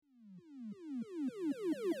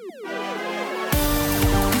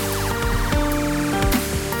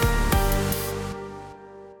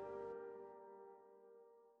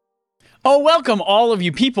Oh, welcome all of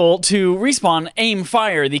you people to Respawn Aim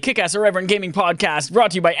Fire, the kick-ass irreverent gaming podcast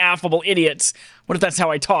brought to you by Affable Idiots. What if that's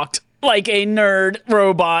how I talked? Like a nerd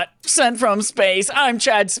robot sent from space. I'm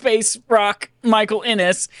Chad Space Rock Michael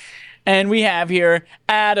Innes, and we have here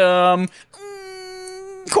Adam,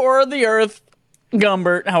 core of the earth,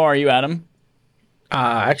 Gumbert. How are you, Adam?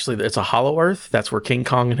 Actually, it's a hollow Earth. That's where King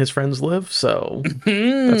Kong and his friends live, so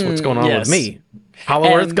that's what's going on with me.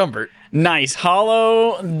 Hollow Earth Gumbert. Nice.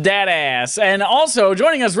 Hollow that ass. And also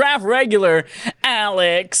joining us, RAF regular,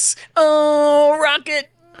 Alex. Oh, Rocket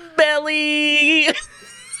Belly.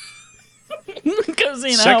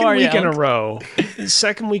 Cosina, Second week in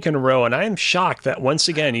a row, and I am shocked that once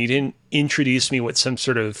again you didn't introduce me with some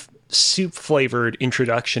sort of soup-flavored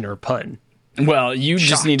introduction or pun. Well, you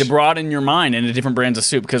just need to broaden your mind into different brands of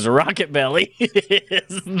soup, because Rocket Belly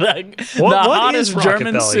is the hottest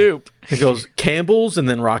German Belly? soup. It goes Campbell's and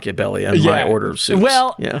then Rocket Belly in my order of soups.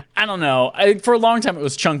 Well, I don't know. For a long time it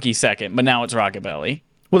was Chunky second, but now it's Rocket Belly.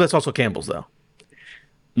 Well, that's also Campbell's, though.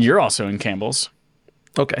 You're also in Campbell's.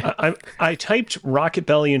 Okay. I typed Rocket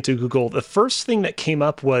Belly into Google. The first thing that came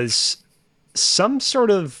up was some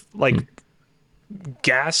sort of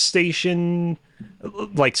gas station,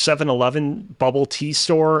 like 7-Eleven bubble tea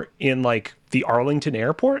store in like the Arlington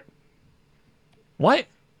airport. What?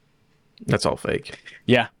 That's all fake.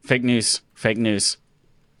 Yeah, fake news. Fake news.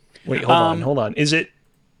 Wait, hold on. Is it?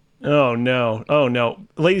 Oh no.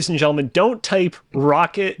 Ladies and gentlemen, don't type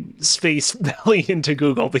Rocket Space Belly into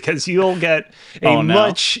Google, because you'll get a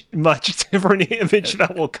much different image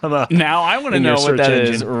that will come up. Now I want to know what that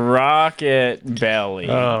is. Rocket Belly.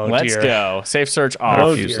 Oh, Let's dear. go. Safe search off.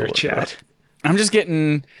 Oh dear, chat. I'm just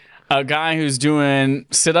getting a guy who's doing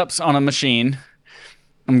sit-ups on a machine.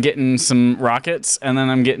 I'm getting some rockets, and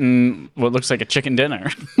then I'm getting what looks like a chicken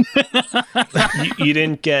dinner. You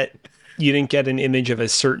didn't get an image of a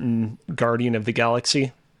certain Guardian of the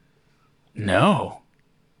Galaxy? No.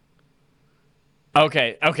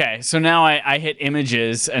 Okay. So now I hit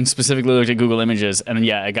images and specifically looked at Google Images, and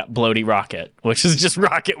I got Bloaty Rocket, which is just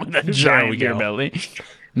Rocket with a giant beer belly.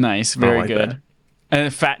 Nice, very good. That.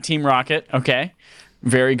 And Fat Team Rocket, okay,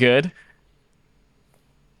 very good.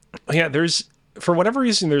 Yeah, for whatever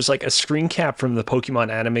reason, there's like a screen cap from the Pokemon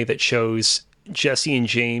anime that shows Jesse and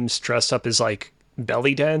James dressed up as like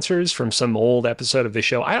belly dancers from some old episode of the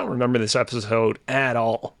show. I don't remember this episode at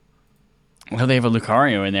all. Well, they have a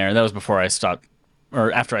Lucario in there. That was before I stopped,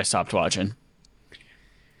 or after I stopped watching.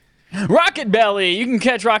 Rocket Belly! You can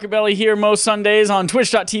catch Rocket Belly here most Sundays on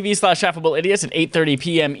twitch.tv/AffableIdiots at 8:30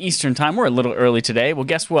 p.m. Eastern Time. We're a little early today. Well,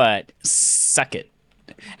 guess what? Suck it.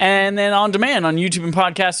 And then on demand on YouTube and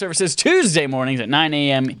podcast services Tuesday mornings at 9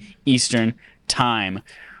 a.m. Eastern Time.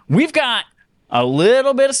 We've got a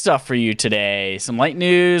little bit of stuff for you today. Some light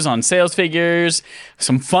news on sales figures.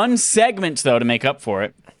 Some fun segments, though, to make up for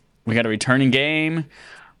it. We got a returning game.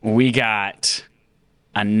 We got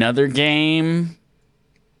another game.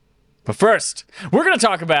 But first, we're going to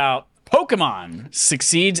talk about Pokemon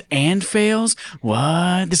succeeds and fails.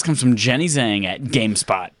 What? This comes from Jenny Zhang at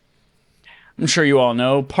GameSpot. I'm sure you all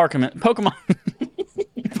know Pokemon.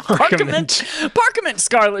 Parkament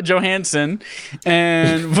Scarlett Johansson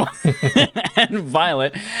and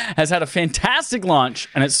Violet has had a fantastic launch,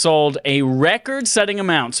 and it sold a record-setting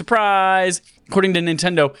amount. Surprise! According to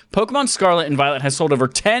Nintendo, Pokemon Scarlet and Violet has sold over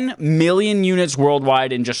 10 million units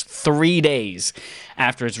worldwide in just 3 days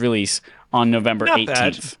after its release on November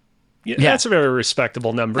 18th. Yeah, that's a very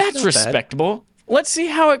respectable number. That's respectable. Let's see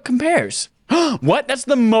how it compares. What? That's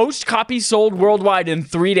the most copies sold worldwide in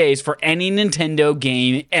 3 days for any Nintendo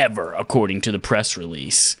game ever, according to the press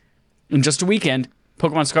release. In just a weekend,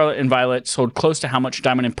 Pokemon Scarlet and Violet sold close to how much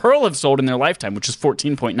Diamond and Pearl have sold in their lifetime, which is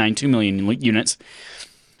 14.92 million units.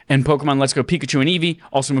 And Pokemon Let's Go Pikachu and Eevee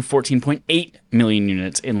also moved 14.8 million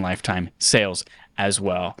units in lifetime sales as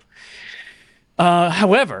well.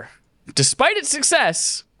 However, despite its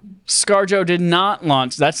success, ScarJo did not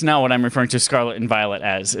launch. That's now what I'm referring to Scarlet and Violet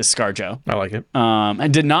as, is ScarJo. I like it.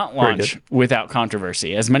 And did not launch without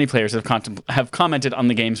controversy, as many players have commented on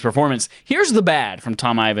the game's performance. Here's the bad from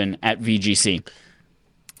Tom Ivan at VGC.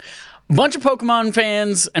 A bunch of Pokemon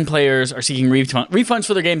fans and players are seeking refunds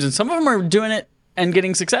for their games, and some of them are doing it and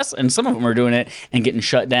getting success, and some of them are doing it and getting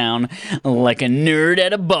shut down like a nerd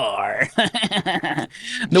at a bar.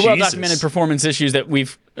 The well-documented performance issues that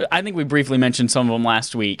I think we briefly mentioned some of them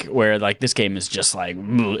last week, where like this game is just like,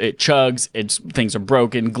 it chugs, things are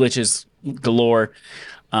broken, glitches galore.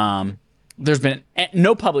 There's been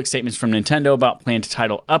no public statements from Nintendo about planned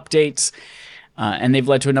title updates, and they've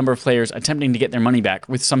led to a number of players attempting to get their money back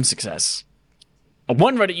with some success.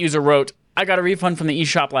 One Reddit user wrote, I got a refund from the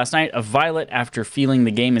eShop last night of Violet after feeling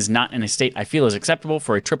the game is not in a state I feel is acceptable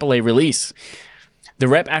for a AAA release. The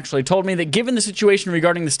rep actually told me that given the situation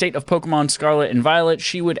regarding the state of Pokemon Scarlet and Violet,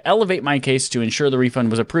 she would elevate my case to ensure the refund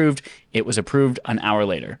was approved. It was approved an hour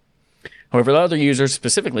later. However, the other users,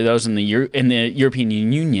 specifically those in the European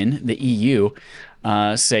Union, the EU,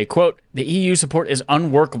 say, quote, "The EU support is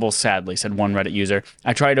unworkable, sadly," said one Reddit user.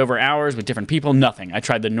 "I tried over hours with different people, nothing. I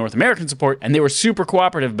tried the North American support, and they were super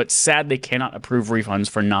cooperative, but sad they cannot approve refunds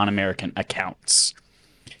for non-American accounts."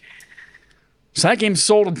 So that game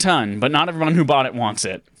sold a ton, but not everyone who bought it wants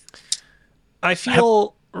it. I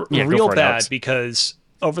feel real bad Alex. because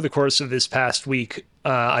over the course of this past week,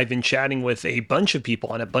 I've been chatting with a bunch of people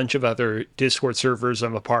on a bunch of other Discord servers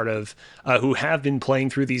I'm a part of who have been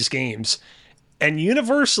playing through these games. And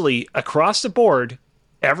universally, across the board,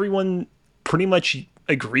 everyone pretty much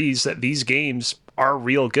agrees that these games are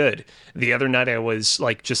real good. The other night I was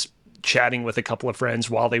like just chatting with a couple of friends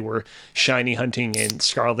while they were shiny hunting in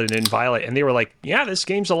Scarlet and Violet, and they were like, yeah, this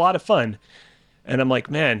game's a lot of fun. And I'm like,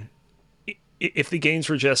 man, if the games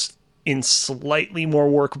were just in slightly more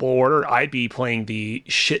workable order, I'd be playing the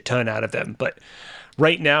shit ton out of them. But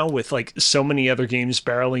right now, with like so many other games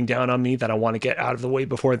barreling down on me that I want to get out of the way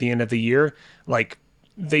before the end of the year, like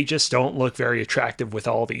they just don't look very attractive with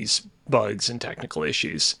all these bugs and technical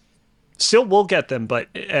issues. Still will get them,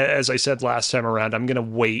 but as I said last time around, I'm going to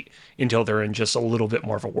wait until they're in just a little bit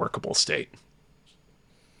more of a workable state.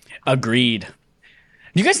 Agreed.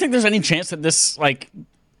 Do you guys think there's any chance that this, like,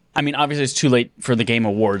 I mean, obviously it's too late for the Game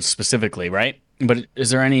Awards specifically, right? But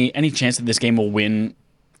is there any chance that this game will win,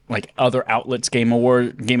 like, other outlets' Game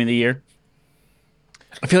of the Year?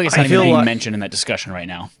 I feel like it's not even being mentioned in that discussion right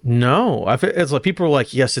now. No, it's like people are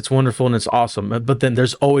like, yes, it's wonderful and it's awesome, but then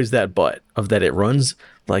there's always that but of that it runs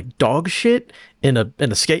like dog shit in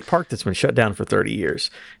a skate park that's been shut down for 30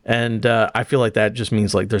 years, and I feel like that just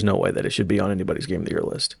means like there's no way that it should be on anybody's Game of the Year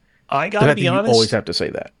list. I gotta be honest, you always have to say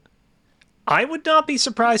that. I would not be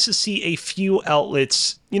surprised to see a few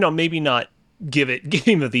outlets, maybe not give it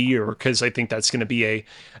Game of the Year, because I think that's going to be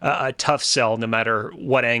a tough sell no matter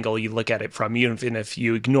what angle you look at it from, even if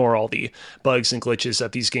you ignore all the bugs and glitches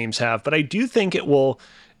that these games have. But I do think it will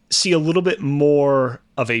see a little bit more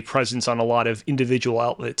of a presence on a lot of individual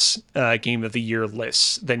outlets' Game of the Year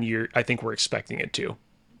lists than I think we're expecting it to.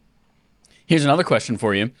 Here's another question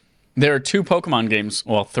for you. There are 2 Pokemon games,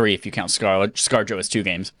 well, 3 if you count ScarJo as 2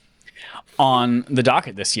 games, on the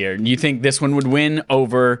docket this year. Do you think this one would win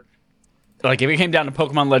over... Like, if it came down to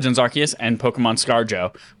Pokemon Legends Arceus and Pokemon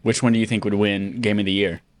ScarJo, which one do you think would win Game of the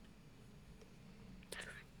Year?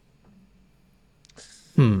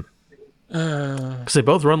 Because they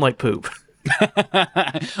both run like poop.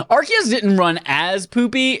 Arceus didn't run as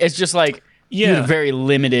poopy. It's just like you had a very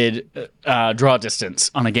limited draw distance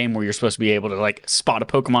on a game where you're supposed to be able to like spot a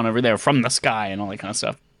Pokemon over there from the sky and all that kind of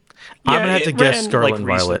stuff. I'm gonna have to guess Scarlet and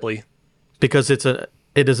Violet reasonably. because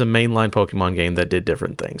it is a mainline Pokemon game that did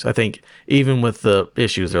different things. I think even with the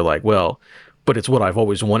issues, they're like, well, but it's what I've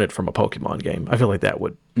always wanted from a Pokemon game. I feel like that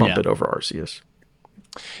would bump it over Arceus.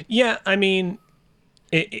 Yeah, I mean,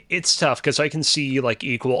 it's tough because I can see like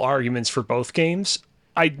equal arguments for both games.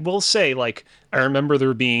 I will say, like, I remember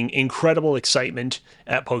there being incredible excitement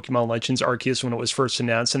at Pokemon Legends Arceus when it was first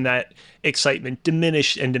announced, and that excitement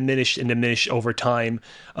diminished and diminished and diminished over time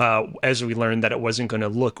as we learned that it wasn't going to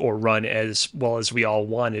look or run as well as we all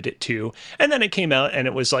wanted it to. And then it came out and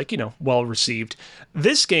it was like, well received.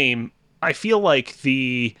 This game, I feel like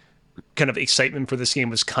the kind of excitement for this game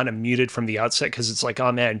was kind of muted from the outset because it's like,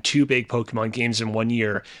 oh man, 2 big Pokemon games in 1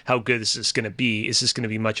 year. How good is this going to be? Is this going to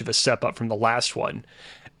be much of a step up from the last one?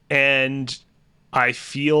 And I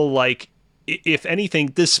feel like, if anything,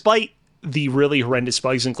 despite the really horrendous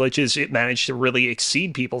bugs and glitches, it managed to really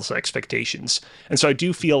exceed people's expectations. And so I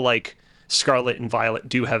do feel like Scarlet and Violet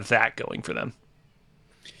do have that going for them.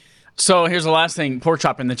 So here's the last thing.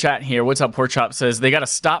 Porkchop in the chat here. What's up, Porkchop? Says they got to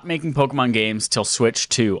stop making Pokemon games till Switch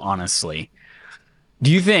 2, honestly. Do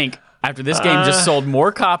you think, after this game just sold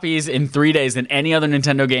more copies in 3 days than any other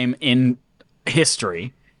Nintendo game in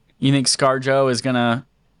history, you think ScarJo is going to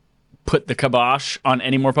put the kibosh on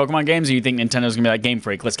any more Pokemon games? Or you think Nintendo's going to be like, Game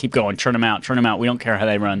Freak, let's keep going. Churn them out. We don't care how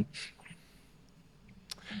they run.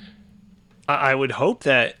 I would hope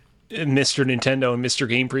that Mr. Nintendo and Mr.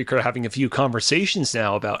 Game Freak are having a few conversations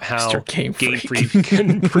now about how Game Freak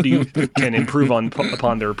can improve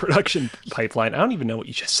upon their production pipeline. I don't even know what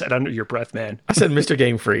you just said under your breath, man. I said Mr.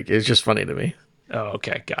 Game Freak. It's just funny to me. Oh,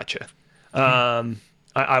 okay. Gotcha.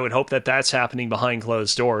 I would hope that that's happening behind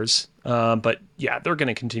closed doors. But yeah, they're going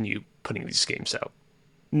to continue putting these games out.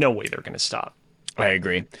 No way they're going to stop. I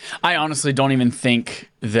agree. I honestly don't even think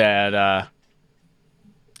that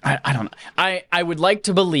I don't know. I would like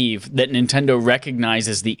to believe that Nintendo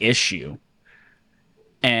recognizes the issue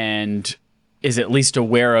and is at least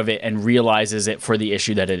aware of it and realizes it for the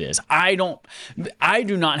issue that it is. I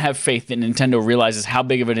do not have faith that Nintendo realizes how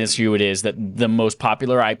big of an issue it is that the most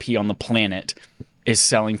popular IP on the planet is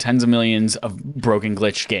selling tens of millions of broken,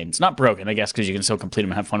 glitched games. Not broken, I guess, because you can still complete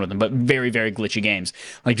them and have fun with them, but very, very glitchy games.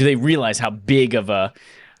 Like, do they realize how big of a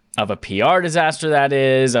PR disaster that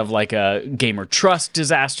is, of like a gamer trust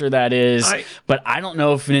disaster that is? But I don't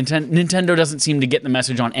know if Nintendo doesn't seem to get the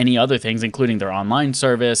message on any other things, including their online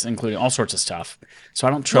service, including all sorts of stuff. So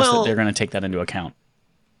I don't trust that they're going to take that into account.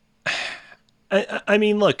 I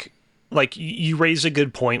mean, look, like you raise a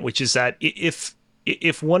good point, which is that if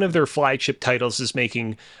one of their flagship titles is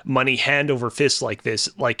making money hand over fist like this,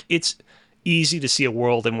 like it's easy to see a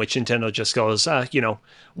world in which Nintendo just goes,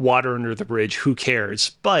 water under the bridge, who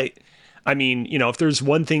cares? But I mean, if there's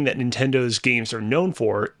one thing that Nintendo's games are known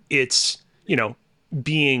for, it's,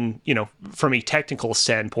 being, from a technical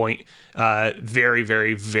standpoint, very,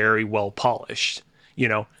 very, very well polished,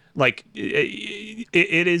 Like,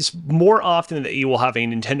 it is more often that you will have a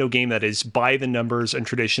Nintendo game that is by the numbers and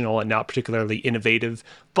traditional and not particularly innovative,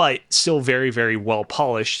 but still very, very well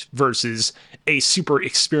polished versus a super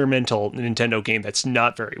experimental Nintendo game that's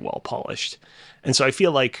not very well polished. And so I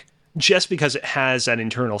feel like just because it has that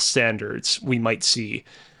internal standards, we might see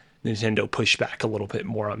Nintendo push back a little bit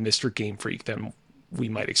more on Mr. Game Freak than we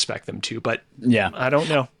might expect them to. But yeah, I don't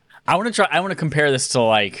know. I want to compare this to,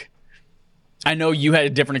 like, I know you had a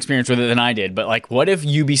different experience with it than I did, but like, what if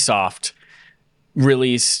Ubisoft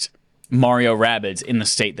released Mario Rabbids in the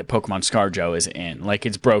state that Pokemon ScarJo is in? Like,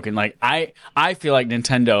 it's broken. Like, I feel like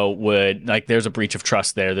Nintendo would, like, there's a breach of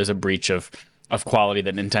trust there. There's a breach of quality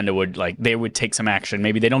that Nintendo would, like, they would take some action.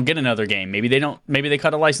 Maybe they don't get another game. Maybe they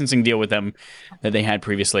cut a licensing deal with them that they had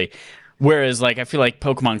previously. Whereas, like, I feel like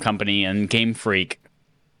Pokemon Company and Game Freak,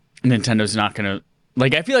 Nintendo's not going to,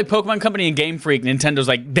 like, I feel like Pokemon Company and Game Freak, Nintendo's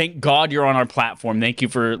like, thank God you're on our platform. Thank you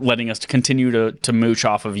for letting us continue to mooch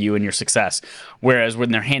off of you and your success. Whereas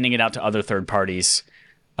when they're handing it out to other third parties,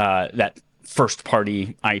 that first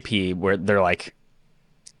party IP, where they're like,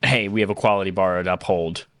 hey, we have a quality bar to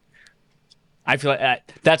uphold. I feel like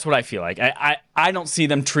that's what I feel like. I don't see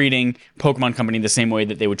them treating Pokemon Company the same way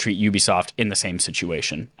that they would treat Ubisoft in the same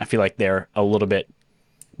situation. I feel like they're a little bit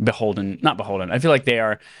not beholden. I feel like they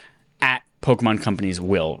are at Pokemon Company's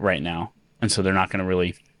will right now, and so they're not going to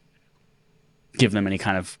really give them any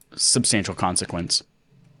kind of substantial consequence.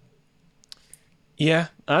 Yeah,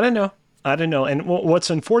 I don't know. And what's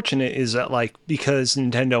unfortunate is that, like, because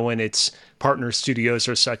Nintendo and its partner studios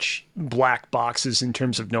are such black boxes in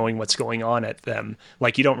terms of knowing what's going on at them,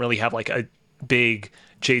 like, you don't really have like a big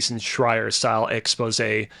Jason Schreier style expose,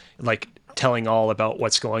 like, telling all about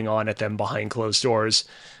what's going on at them behind closed doors.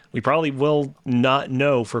 We probably will not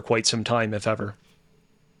know for quite some time, if ever.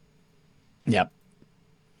 Yep.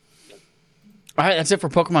 All right, that's it for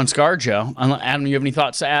Pokemon ScarJo. Adam, you have any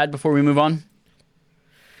thoughts to add before we move on?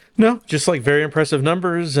 No, just like very impressive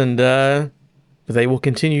numbers, and they will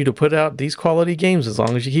continue to put out these quality games as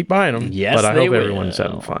long as you keep buying them. Yes, but I hope will. Everyone's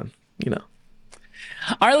having fun, All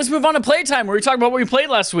right, let's move on to Playtime, where we talk about what we played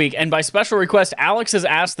last week. And by special request, Alex has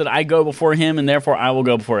asked that I go before him, and therefore I will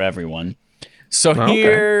go before everyone. So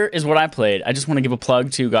here is what I played. I just want to give a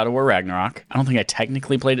plug to God of War Ragnarok. I don't think I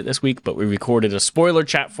technically played it this week, but we recorded a spoiler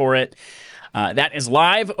chat for it. That is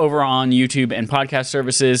live over on YouTube and podcast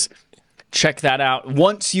services. Check that out.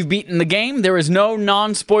 Once you've beaten the game, there is no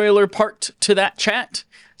non-spoiler part to that chat.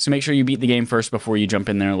 So make sure you beat the game first before you jump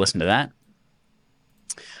in there and listen to that.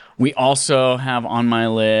 We also have on my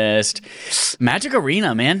list Magic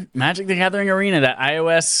Arena, man. Magic the Gathering Arena, that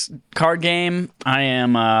iOS card game.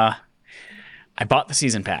 I bought the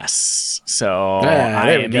season pass, so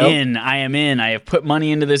I am in. I have put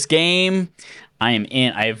money into this game. I am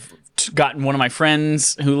in. I've gotten one of my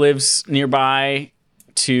friends who lives nearby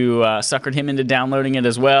to suckered him into downloading it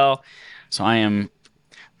as well. So I'm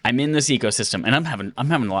in this ecosystem, and I'm having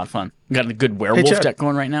a lot of fun. Got a good werewolf deck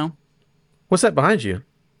going right now. What's that behind you?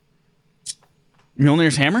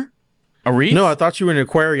 Mjolnir's hammer? A wreath? No, I thought you were in an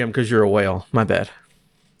aquarium because you're a whale. My bad.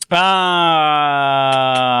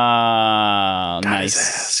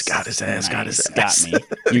 Nice. Got his ass. Got me.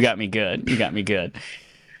 You got me good.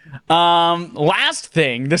 Last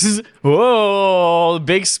thing. This is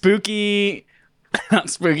big spooky. Not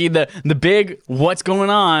spooky. The big what's going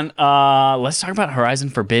on. Let's talk about Horizon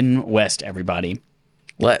Forbidden West, everybody.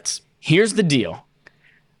 Let's. Here's the deal.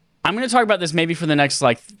 I'm going to talk about this maybe for the next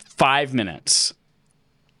 5 minutes.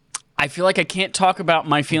 I feel like I can't talk about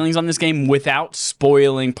my feelings on this game without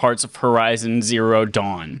spoiling parts of Horizon Zero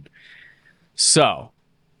Dawn. So,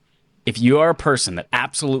 if you are a person that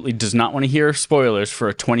absolutely does not want to hear spoilers for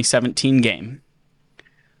a 2017 game,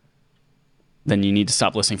 then you need to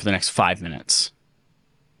stop listening for the next 5 minutes.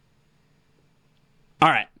 All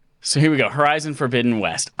right, so here we go. Horizon Forbidden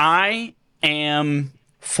West. I am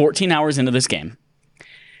 14 hours into this game.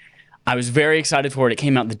 I was very excited for it. It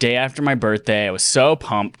came out the day after my birthday. I was so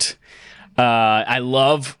pumped. I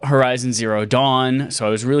love Horizon Zero Dawn, so I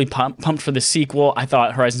was really pumped for the sequel. I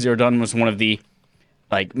thought Horizon Zero Dawn was one of the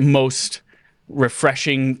most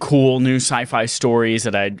refreshing, cool new sci-fi stories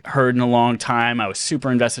that I'd heard in a long time. I was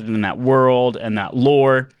super invested in that world and that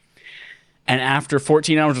lore. And after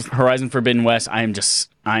 14 hours of Horizon Forbidden West, I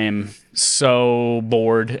am so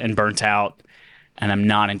bored and burnt out, and I'm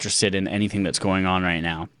not interested in anything that's going on right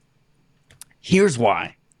now. Here's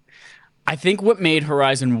why. I think what made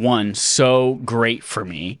Horizon 1 so great for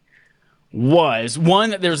me was,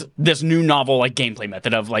 one, that there's this new novel gameplay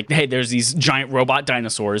method of hey, there's these giant robot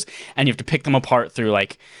dinosaurs, and you have to pick them apart through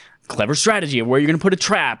clever strategy of where you're going to put a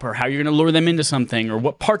trap, or how you're going to lure them into something, or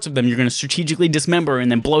what parts of them you're going to strategically dismember and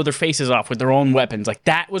then blow their faces off with their own weapons.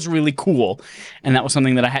 That was really cool, and that was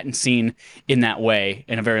something that I hadn't seen in that way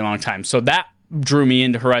in a very long time. So that drew me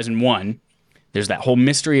into Horizon 1. There's that whole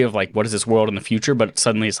mystery of what is this world in the future, but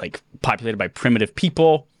suddenly it's populated by primitive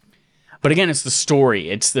people. But again, it's the story.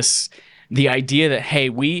 It's the idea that, hey,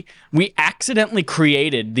 we accidentally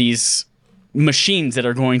created these machines that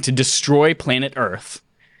are going to destroy planet Earth,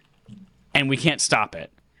 and we can't stop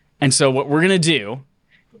it. And so what we're going to do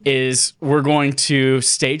is we're going to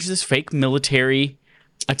stage this fake military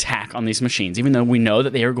attack on these machines, even though we know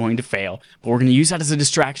that they are going to fail. But we're going to use that as a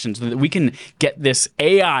distraction so that we can get this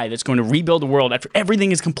AI that's going to rebuild the world after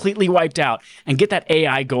everything is completely wiped out, and get that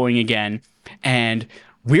AI going again. And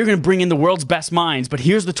we're going to bring in the world's best minds. But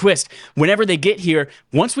here's the twist. Whenever they get here,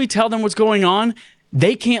 once we tell them what's going on,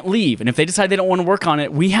 they can't leave. And if they decide they don't want to work on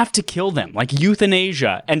it, we have to kill them,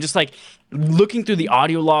 euthanasia. And just looking through the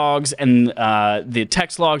audio logs and the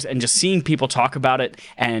text logs, and just seeing people talk about it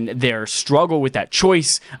and their struggle with that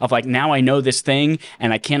choice of now I know this thing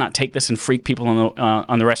and I cannot take this and freak people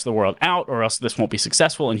on the rest of the world out, or else this won't be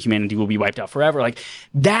successful and humanity will be wiped out forever.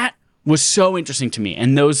 That was so interesting to me.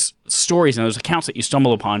 And those stories and those accounts that you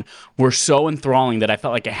stumble upon were so enthralling that I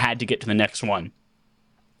felt like I had to get to the next one.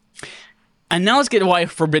 And now let's get to why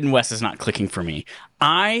Forbidden West is not clicking for me.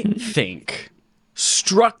 I think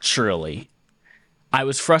structurally, I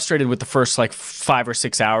was frustrated with the first 5 or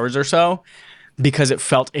 6 hours or so, because it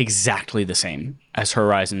felt exactly the same as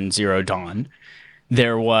Horizon Zero Dawn.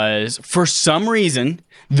 There was, for some reason,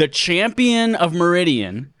 the champion of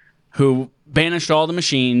Meridian, who banished all the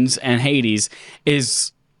machines and Hades,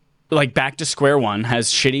 is back to square one, has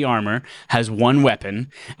shitty armor, has one weapon,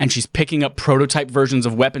 and she's picking up prototype versions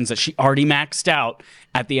of weapons that she already maxed out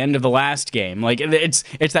at the end of the last game. It's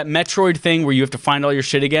that Metroid thing where you have to find all your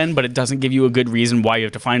shit again, but it doesn't give you a good reason why you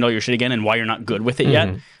have to find all your shit again and why you're not good with it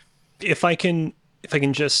yet. If I can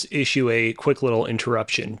just issue a quick little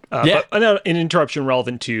interruption, Yeah. but an interruption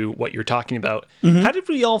relevant to what you're talking about. How did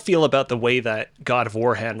we all feel about the way that God of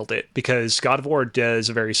War handled it? Because God of War does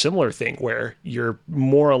a very similar thing where you're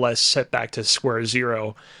more or less set back to square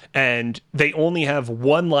zero, and they only have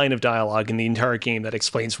one line of dialogue in the entire game that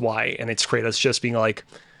explains why, and it's Kratos just being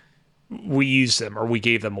we used them, or we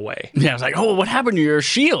gave them away. Yeah, I was oh, what happened to your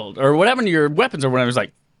shield? Or what happened to your weapons? Or whatever. I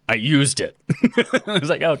was I used it. I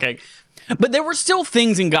was okay. But there were still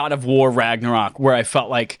things in God of War Ragnarok where I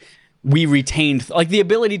felt we retained, the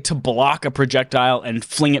ability to block a projectile and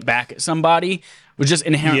fling it back at somebody was just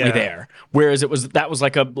inherently there. Whereas that was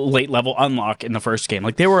a late level unlock in the first game.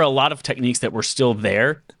 There were a lot of techniques that were still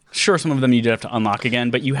there. Sure, some of them you did have to unlock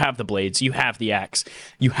again, but you have the blades, you have the axe,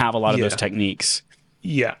 you have a lot of those techniques.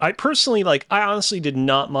 Yeah, I personally, I honestly did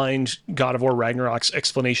not mind God of War Ragnarok's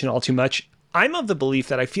explanation all too much. I'm of the belief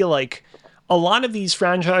that I feel a lot of these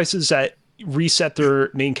franchises that reset their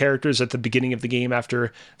main characters at the beginning of the game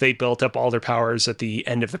after they built up all their powers at the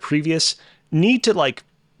end of the previous need to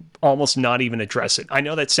almost not even address it. I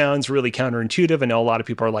know that sounds really counterintuitive. I know a lot of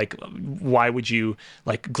people are why would you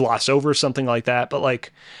gloss over something like that? But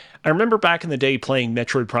I remember back in the day playing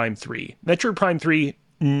Metroid Prime 3. Metroid Prime 3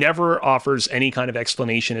 never offers any kind of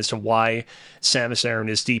explanation as to why Samus Aran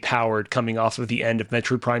is depowered coming off of the end of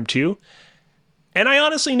Metroid Prime 2. And I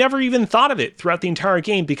honestly never even thought of it throughout the entire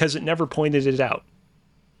game because it never pointed it out.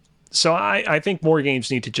 So I think more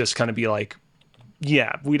games need to just kind of be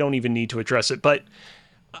yeah, we don't even need to address it. But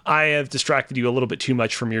I have distracted you a little bit too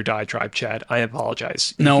much from your diatribe, Chad. I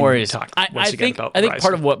apologize. No worries. I think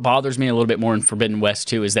part of what bothers me a little bit more in Forbidden West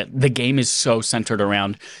too is that the game is so centered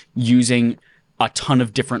around using a ton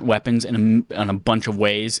of different weapons in a bunch of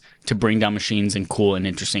ways to bring down machines in cool and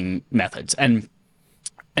interesting methods. And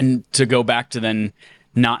to go back to then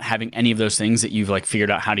not having any of those things that you've like figured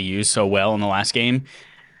out how to use so well in the last game,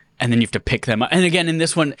 and then you have to pick them up. And again, in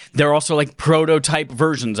this one, they're also like prototype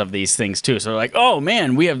versions of these things too. So like, oh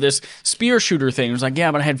man, we have this spear shooter thing. It was like,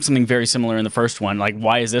 yeah, but I had something very similar in the first one. Like,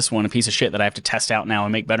 why is this one a piece of shit that I have to test out now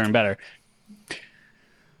and make better and better?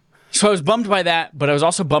 So I was bummed by that, but I was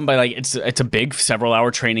also bummed by like it's a big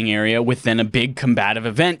several-hour training area with then a big combative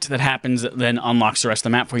event that happens that then unlocks the rest of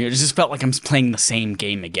the map for you. It just felt like I'm playing the same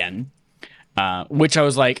game again, which I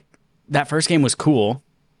was like, that first game was cool,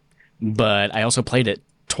 but I also played it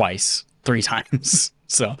twice, 3 times,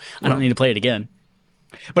 so I don't need to play it again.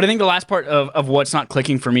 But I think the last part of what's not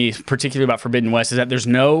clicking for me, particularly about Forbidden West, is that there's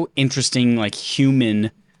no interesting like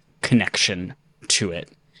human connection to it.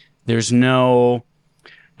 There's no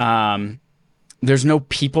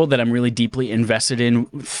people that I'm really deeply invested in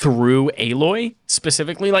through Aloy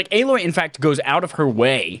specifically. Like Aloy, in fact, goes out of her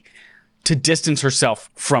way to distance herself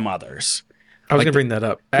from others. I was gonna bring that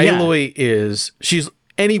up. Yeah. Aloy she's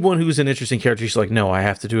anyone who's an interesting character. She's like, no, I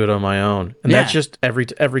have to do it on my own, and that's just every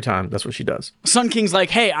time. That's what she does. Sun King's like,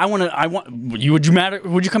 hey, would you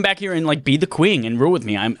come back here and like be the queen and rule with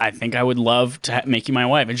me? I think I would love to make you my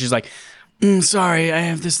wife. And she's like, sorry, I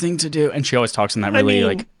have this thing to do. And she always talks in that really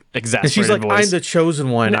like exasperated and she's like, voice. I'm the chosen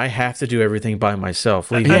one. I have to do everything by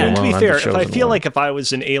myself. Leave me alone. To be fair, I feel one. like if I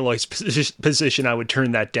was in Aloy's position, I would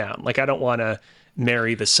turn that down. Like, I don't want to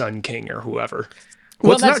marry the Sun King or whoever.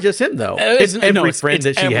 Well, it's not just him though. It's every friend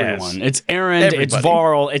that she has. It's Aaron. It's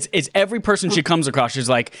Varl. It's every person she comes across. She's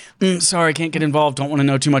like, sorry, can't get involved. Don't want to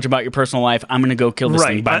know too much about your personal life. I'm going to go kill this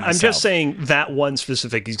thing by myself. I'm just saying that one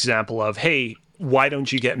specific example of, hey, why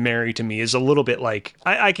don't you get married to me is a little bit like,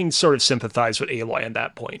 I can sort of sympathize with Aloy at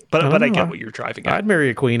that point. But I get what you're driving at. I'd marry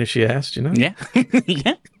a queen if she asked, you know? Yeah.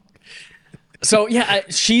 Yeah. So, yeah,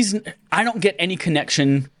 I don't get any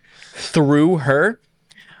connection through her.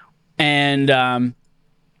 And I'm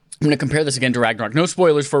going to compare this again to Ragnarok. No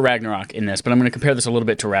spoilers for Ragnarok in this, but I'm going to compare this a little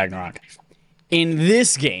bit to Ragnarok. In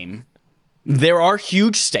this game, there are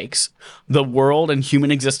huge stakes. The world and human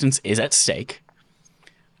existence is at stake.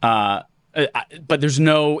 But there's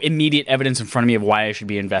no immediate evidence in front of me of why I should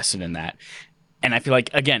be invested in that. And I feel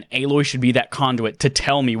like, again, Aloy should be that conduit to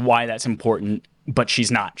tell me why that's important, but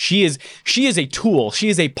she's not. She is a tool. She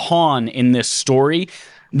is a pawn in this story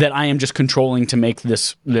that I am just controlling to make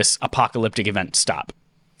this apocalyptic event stop.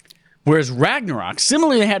 Whereas Ragnarok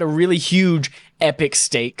similarly had a really huge epic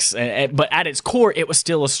stakes, but at its core, it was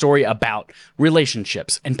still a story about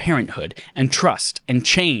relationships and parenthood and trust and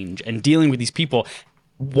change and dealing with these people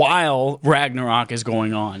while Ragnarok is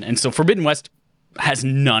going on. And so Forbidden West has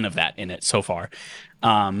none of that in it so far.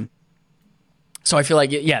 So I feel like,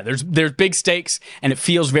 yeah, there's big stakes, and it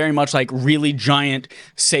feels very much like really giant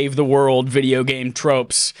save the world video game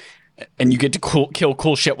tropes, and you get to kill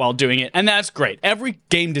cool shit while doing it, and that's great. Every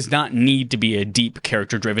game does not need to be a deep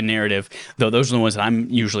character-driven narrative, though those are the ones that I'm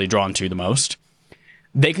usually drawn to the most.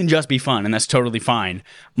 They can just be fun, and that's totally fine.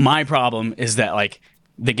 My problem is that like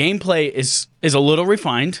the gameplay is a little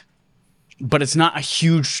refined, but it's not a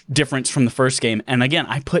huge difference from the first game. And again,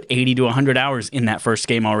 I put 80 to 100 hours in that first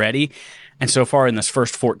game already, and so far in this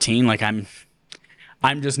first 14, like I'm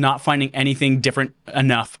just not finding anything different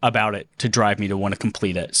enough about it to drive me to want to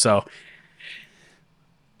complete it. So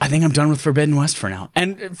I think I'm done with Forbidden West for now.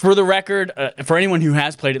 And for the record, for anyone who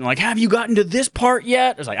has played it and like, have you gotten to this part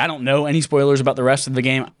yet? It's like, I don't know any spoilers about the rest of the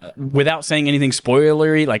game. Without saying anything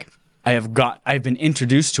spoilery, like I've been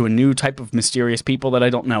introduced to a new type of mysterious people that I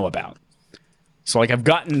don't know about. So like I've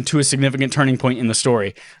gotten to a significant turning point in the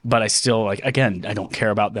story, but I still like, again, I don't care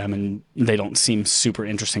about them and they don't seem super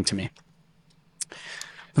interesting to me.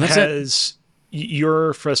 Has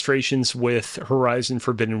your frustrations with Horizon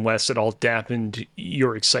Forbidden West at all dampened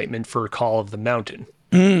your excitement for Call of the Mountain?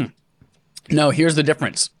 No, here's the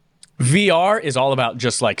difference. VR is all about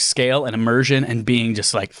just like scale and immersion and being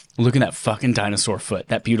just like, look at that fucking dinosaur foot,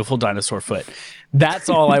 that beautiful dinosaur foot. That's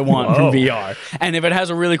all I want from VR. And if it has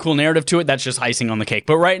a really cool narrative to it, that's just icing on the cake.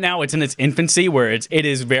 But right now it's in its infancy where it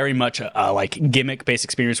is very much a like gimmick based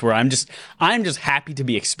experience where I'm just happy to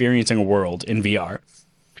be experiencing a world in VR.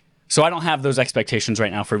 So I don't have those expectations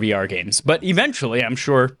right now for VR games. But eventually, I'm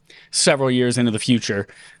sure several years into the future,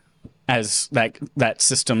 as that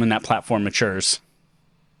system and that platform matures,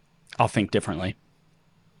 I'll think differently.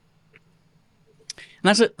 And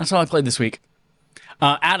that's it. That's all I played this week.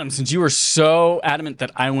 Adam, since you were so adamant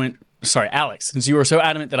that I went... Sorry, Alex, since you were so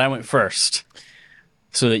adamant that I went first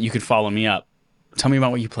so that you could follow me up, tell me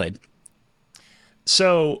about what you played.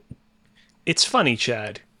 So, it's funny,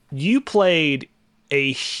 Chad. You played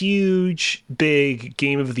a huge, big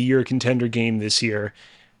Game of the Year contender game this year,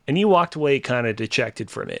 and you walked away kind of dejected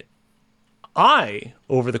from it. I,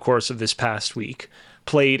 over the course of this past week,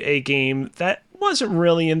 played a game that wasn't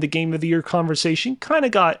really in the Game of the Year conversation, kind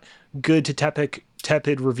of got good to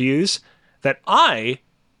tepid reviews, that I,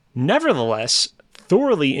 nevertheless,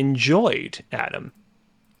 thoroughly enjoyed, Adam.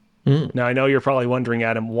 Now, I know you're probably wondering,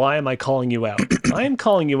 Adam, why am I calling you out? I am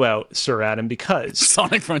calling you out, Sir Adam, because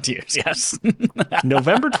Sonic Frontiers, yes.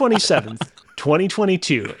 November 27th,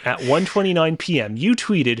 2022, at 1:29 p.m., you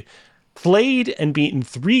tweeted, played and beaten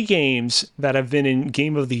 3 games that have been in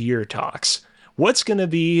Game of the Year talks. What's going to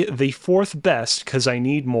be the 4th best, because I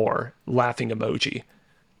need more, laughing emoji.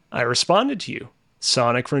 I responded to you,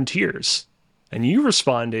 Sonic Frontiers. And you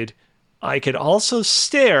responded, I could also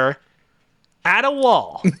stare at a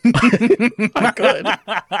wall. I could.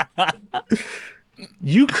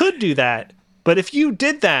 You could do that, but if you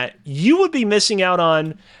did that, you would be missing out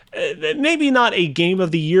on maybe not a Game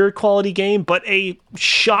of the Year quality game, but a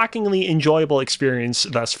shockingly enjoyable experience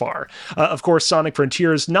thus far. Of course, Sonic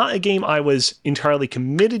Frontiers, not a game I was entirely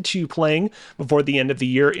committed to playing before the end of the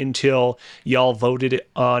year until y'all voted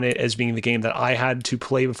on it as being the game that I had to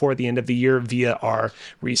play before the end of the year via our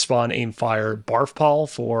Respawn Aimfire Barf Poll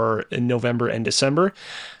for November and December.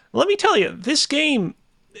 Let me tell you, this game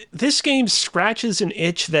scratches an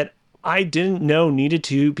itch that I didn't know needed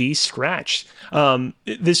to be scratched.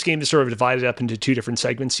 This game is sort of divided up into 2 different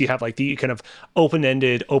segments. You have like the kind of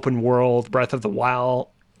open-ended, open world, Breath of the Wild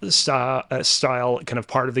style kind of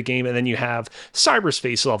part of the game, and then you have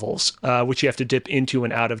cyberspace levels, which you have to dip into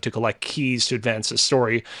and out of to collect keys to advance the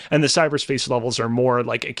story. And the cyberspace levels are more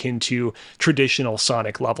like akin to traditional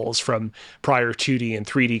Sonic levels from prior 2D and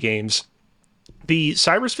 3D games. The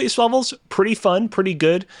cyberspace levels, pretty fun, pretty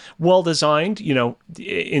good, well designed,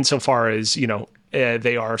 insofar as,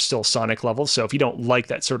 they are still Sonic levels. So if you don't like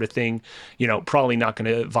that sort of thing, probably not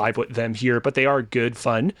going to vibe with them here, but they are good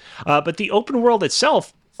fun. But the open world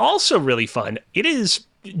itself, also really fun. It is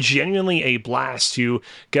genuinely a blast to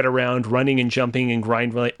get around running and jumping and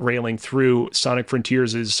grind railing through Sonic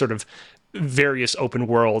Frontiers' sort of various open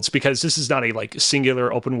worlds, because this is not a like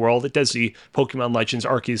singular open world. It does the Pokemon Legends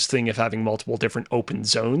Arceus thing of having multiple different open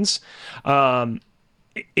zones.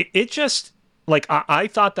 It just like I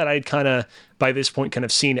thought that I'd kind of by this point kind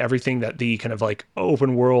of seen everything that the kind of like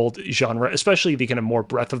open world genre, especially the kind of more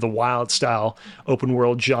Breath of the Wild style open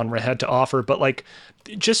world genre had to offer. But like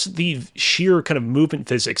just the sheer kind of movement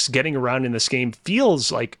physics getting around in this game feels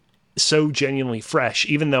like so genuinely fresh,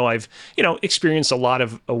 even though I've, experienced a lot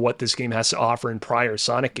of what this game has to offer in prior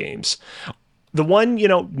Sonic games. The one,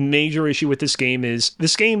 major issue with this game is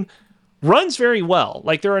this game runs very well.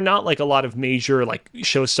 Like there are not like a lot of major like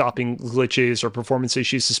show-stopping glitches or performance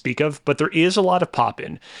issues to speak of, but there is a lot of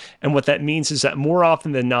pop-in. And what that means is that more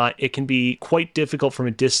often than not, it can be quite difficult from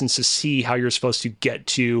a distance to see how you're supposed to get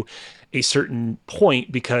to a certain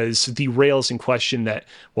point, because the rails in question that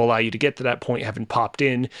will allow you to get to that point haven't popped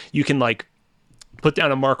in. You can like put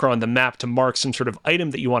down a marker on the map to mark some sort of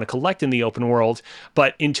item that you want to collect in the open world,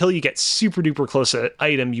 but until you get super duper close to that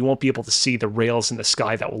item, you won't be able to see the rails in the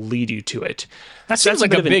sky that will lead you to it. That seems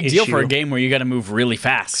like a big deal for a game where you got to move really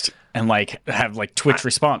fast and like have like Twitch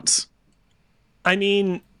response. I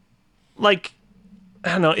mean, like, I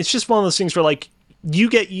don't know. It's just one of those things where like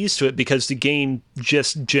you get used to it because the game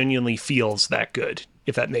just genuinely feels that good,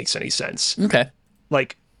 if that makes any sense. Okay.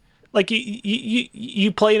 Like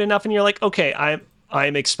you play it enough and you're like, okay,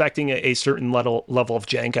 I'm expecting a certain level of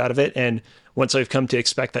jank out of it, and once I've come to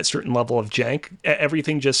expect that certain level of jank,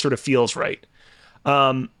 everything just sort of feels right.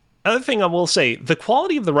 Other thing I will say, the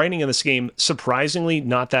quality of the writing in this game, surprisingly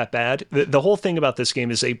not that bad. The whole thing about this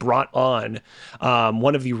game is they brought on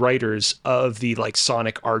one of the writers of the like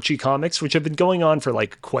Sonic Archie comics, which have been going on for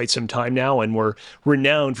like quite some time now, and were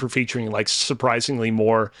renowned for featuring like surprisingly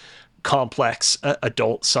more complex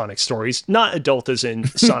adult Sonic stories. Not adult as in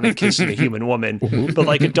Sonic kissing a human woman, but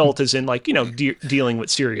like adult as in like, dealing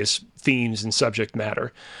with serious themes and subject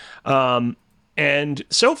matter. And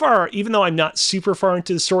so far, even though I'm not super far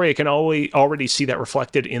into the story, I can already see that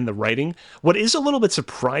reflected in the writing. What is a little bit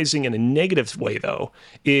surprising in a negative way, though,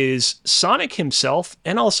 is Sonic himself,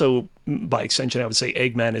 and also by extension, I would say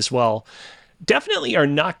Eggman as well, definitely are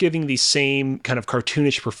not giving the same kind of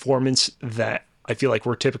cartoonish performance that I feel like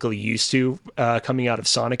we're typically used to coming out of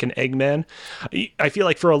Sonic and Eggman. I feel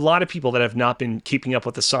like for a lot of people that have not been keeping up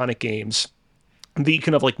with the Sonic games, the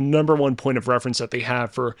kind of like number one point of reference that they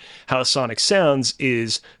have for how Sonic sounds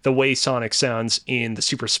is the way Sonic sounds in the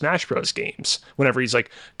Super Smash Bros. Games. Whenever he's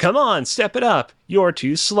like, come on, step it up, you're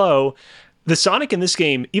too slow. The Sonic in this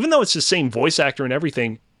game, even though it's the same voice actor and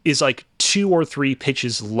everything, is like 2 or 3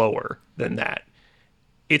 pitches lower than that.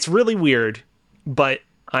 It's really weird, but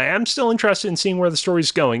I am still interested in seeing where the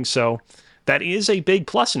story's going, so that is a big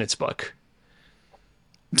plus in its book.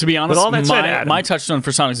 To be honest, all that said, Adam, my touchstone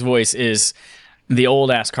for Sonic's voice is the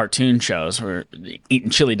old ass cartoon shows where eating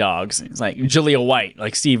chili dogs. It's like Julia White,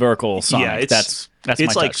 like Steve Urkel Sonic. Yeah, that's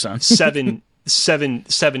it's my like touchstone.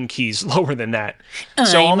 seven keys lower than that.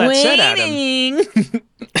 So all that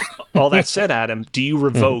said, Adam, do you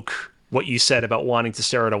revoke what you said about wanting to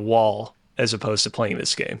stare at a wall as opposed to playing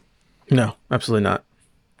this game? No, absolutely not.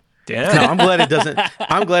 Damn. No, I'm glad it doesn't.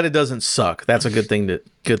 I'm glad it doesn't suck. That's a good thing to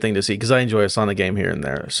see because I enjoy a Sonic game here and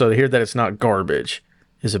there. So to hear that it's not garbage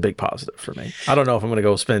is a big positive for me. I don't know if I'm going to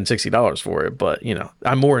go spend $60 for it, but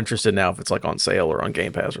I'm more interested now if it's like on sale or on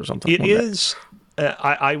Game Pass or something. It is.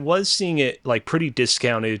 I was seeing it like pretty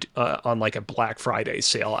discounted on like a Black Friday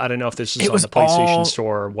sale. I don't know if this is on the PlayStation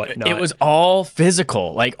Store or whatnot. It was all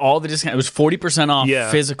physical, like all the discount. It was 40% off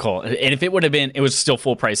physical, and if it would have been, it was still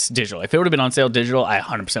full price digital. If it would have been on sale digital, I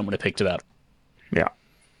 100% would have picked it up. Yeah.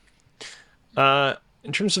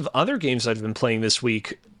 In terms of other games I've been playing this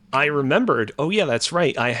week, I remembered. Oh yeah, that's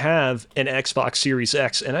right. I have an Xbox Series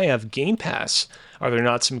X and I have Game Pass. Are there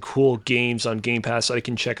not some cool games on Game Pass that I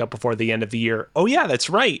can check out before the end of the year? Oh yeah,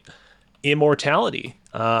 that's right. Immortality,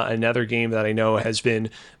 another game that I know has been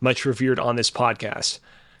much revered on this podcast.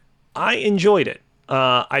 I enjoyed it.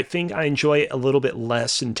 I think I enjoy it a little bit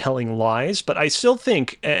less than Telling Lies, but I still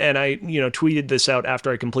think, and I tweeted this out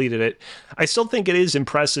after I completed it, I still think it is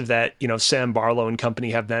impressive that Sam Barlow and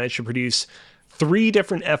company have managed to produce 3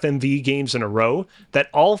 different FMV games in a row that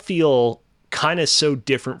all feel kind of so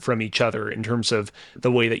different from each other in terms of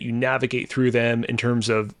the way that you navigate through them, in terms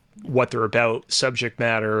of what they're about, subject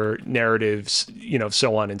matter, narratives,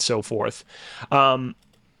 so on and so forth. How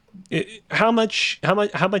much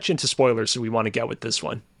into spoilers do we want to get with this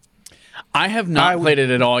one? I have not played it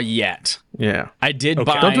at all yet. Yeah, I did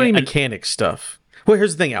buy. Don't do any mechanic stuff. Well,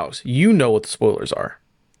 here's the thing, Alex. You know what the spoilers are.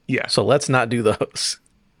 Yeah. So let's not do those.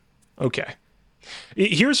 Okay.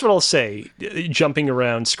 Here's what I'll say, skirting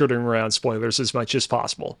around spoilers as much as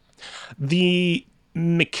possible. The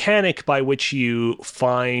mechanic by which you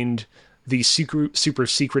find the super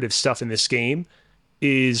secretive stuff in this game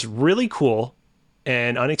is really cool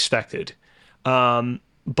and unexpected.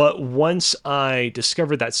 But once I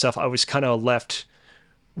discovered that stuff, I was kind of left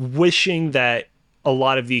wishing that a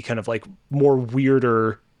lot of the kind of like more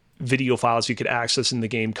weirder video files you could access in the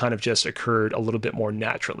game kind of just occurred a little bit more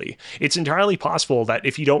naturally. It's entirely possible that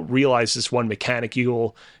if you don't realize this one mechanic,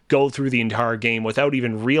 you'll go through the entire game without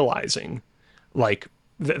even realizing like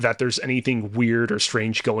that there's anything weird or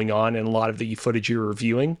strange going on in a lot of the footage you're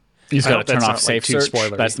reviewing. You just got to turn off safe search.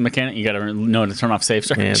 That's the mechanic. You got to know to turn off safe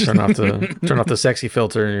search. Yeah, turn off the sexy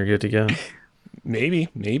filter and you're good to go.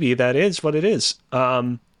 Maybe that is what it is.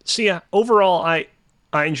 So yeah, overall, I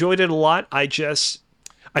enjoyed it a lot.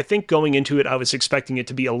 I think going into it, I was expecting it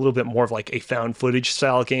to be a little bit more of like a found footage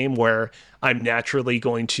style game where I'm naturally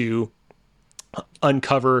going to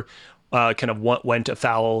uncover kind of what went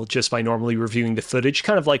afoul just by normally reviewing the footage,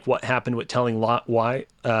 kind of like what happened with Telling Lies.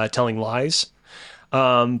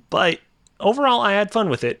 But overall, I had fun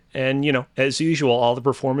with it. And, as usual, all the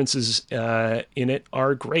performances in it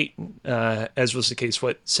are great, as was the case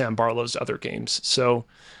with Sam Barlow's other games. So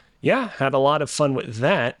yeah, had a lot of fun with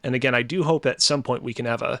that. And again, I do hope at some point we can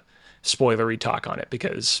have a spoilery talk on it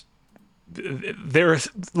because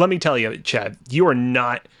let me tell you, Chad, you are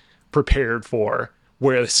not prepared for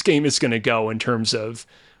where this game is going to go in terms of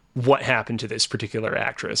what happened to this particular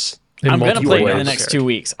actress. I'm going to play it in the next 2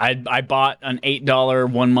 weeks. I bought an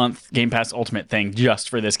 $8 1 month Game Pass Ultimate thing just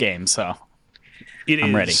for this game, so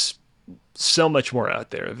I'm ready. So much more out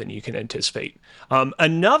there than you can anticipate.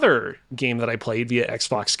 Another game that I played via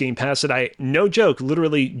Xbox Game Pass that I, no joke,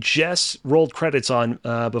 literally just rolled credits on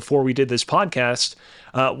before we did this podcast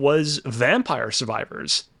was Vampire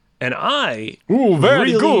Survivors. And I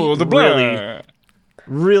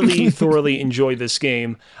really thoroughly enjoyed this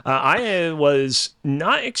game. I was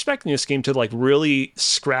not expecting this game to like really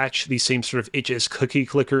scratch the same sort of itches cookie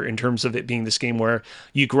clicker in terms of it being this game where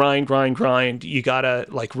you grind. You gotta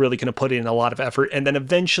like really kind of put in a lot of effort. And then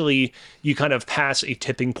eventually you kind of pass a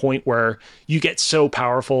tipping point where you get so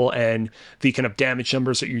powerful and the kind of damage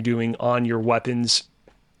numbers that you're doing on your weapons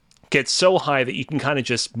get so high that you can kind of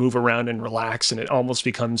just move around and relax. And it almost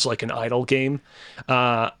becomes like an idle game.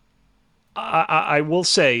 I will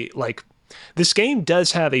say, like, this game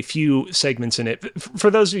does have a few segments in it. For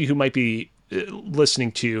those of you who might be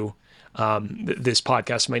listening to this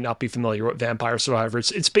podcast, might not be familiar with Vampire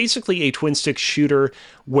Survivors. It's basically a twin stick shooter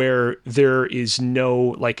where there is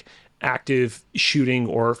no like active shooting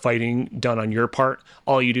or fighting done on your part.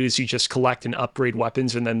 All you do is you just collect and upgrade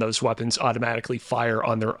weapons, and then those weapons automatically fire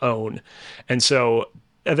on their own. And so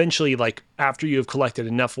eventually, like after you have collected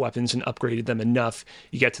enough weapons and upgraded them enough,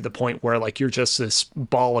 you get to the point where like you're just this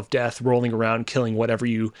ball of death rolling around, killing whatever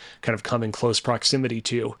you kind of come in close proximity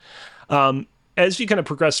to. As you kind of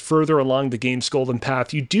progress further along the game's golden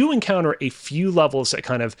path, you do encounter a few levels that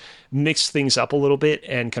kind of mix things up a little bit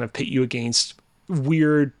and kind of pit you against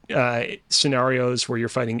weird scenarios where you're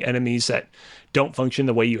fighting enemies that don't function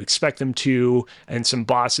the way you expect them to, and some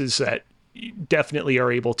bosses that definitely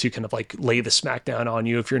are able to kind of like lay the smackdown on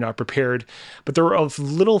you if you're not prepared. But there were a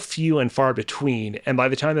little few and far between, and by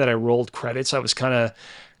the time that I rolled credits, I was kind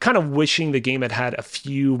of wishing the game had had a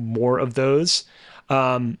few more of those.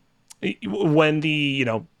 When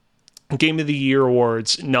the Game of the Year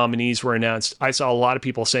awards nominees were announced, I saw a lot of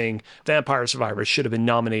people saying Vampire Survivors should have been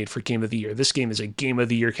nominated for Game of the Year. This game is a Game of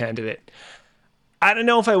the Year candidate. I don't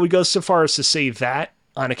know if I would go so far as to say that,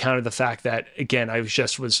 on account of the fact that, again, I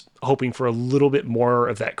was hoping for a little bit more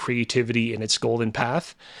of that creativity in its golden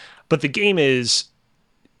path. But the game is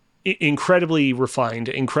incredibly refined,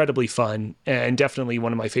 incredibly fun, and definitely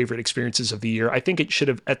one of my favorite experiences of the year. I think it should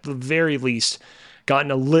have, at the very least,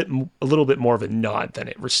 gotten a little bit more of a nod than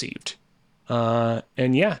it received.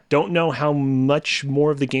 And yeah, don't know how much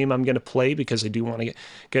more of the game I'm going to play because I do want to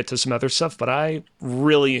get to some other stuff, but I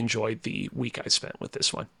really enjoyed the week I spent with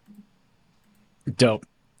this one. Dope.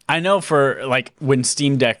 I know for like when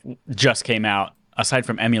Steam Deck just came out, aside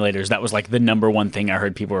from emulators, that was like the number one thing I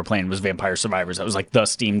heard people were playing was Vampire Survivors. That was like the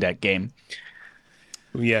Steam Deck game.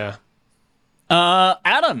 Yeah.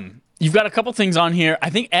 Adam, you've got a couple things on here. I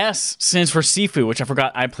think S stands for Sifu, which I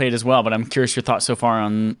forgot I played as well, but I'm curious your thoughts so far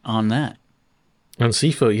on that. On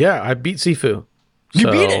Sifu, yeah, I beat Sifu.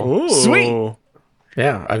 You beat it? Ooh. Sweet.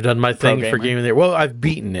 Yeah, I've done my thing for Game of the Year. Well, I've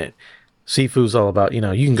beaten it. Sifu's all about, you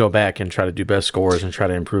can go back and try to do best scores and try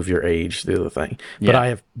to improve your age, the other thing. But I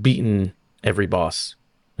have beaten every boss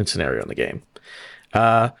and scenario in the game.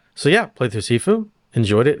 So yeah, played through Sifu,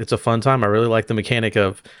 enjoyed it. It's a fun time. I really like the mechanic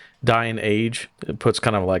of dying age. It puts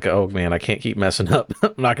kind of like, oh man, I can't keep messing up.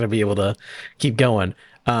 I'm not going to be able to keep going.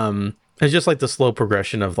 It's just like the slow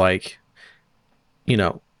progression of like,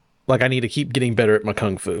 like I need to keep getting better at my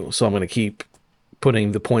kung fu. So I'm going to keep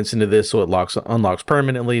putting the points into this so it unlocks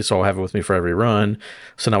permanently, so I'll have it with me for every run.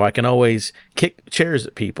 So now I can always kick chairs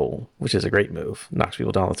at people, which is a great move. Knocks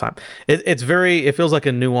people down all the time. It feels like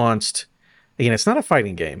a nuanced, again, it's not a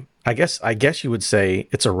fighting game. I guess you would say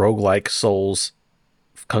it's a roguelike Souls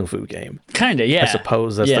kung fu game. Kinda, yeah. I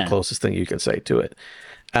suppose that's the closest thing you can say to it.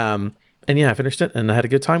 And yeah, I finished it and I had a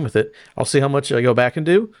good time with it. I'll see how much I go back and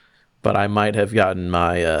do, but I might have gotten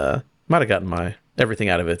my everything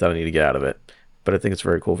out of it that I need to get out of it. But I think it's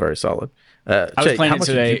very cool, very solid. I was playing how much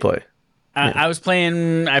today. did you play? I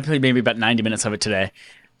played maybe about 90 minutes of it today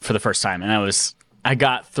for the first time. And I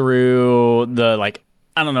got through the,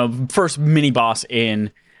 first mini boss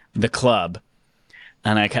in the club.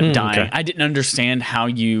 And I kept dying. Okay. I didn't understand how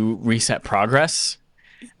you reset progress.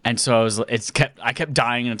 And so I kept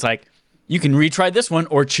dying, and it's like, you can retry this one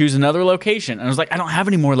or choose another location. And I was like, I don't have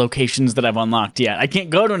any more locations that I've unlocked yet. I can't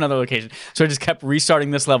go to another location. So I just kept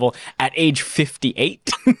restarting this level at age 58.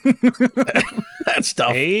 That's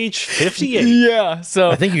tough. Age 58. Yeah. So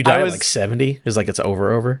I think you die at like 70. It's like it's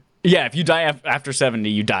over. Yeah, if you die after 70,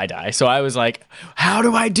 you die. So I was like, how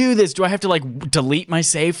do I do this? Do I have to like delete my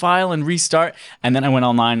save file and restart? And then I went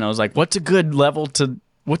online and I was like, what's a good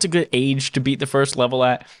age to beat the first level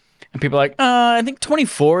at? And people are like, I think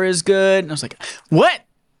 24 is good. And I was like, what?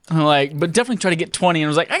 And I'm like, but definitely try to get 20. And I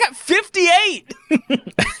was like, I got 58.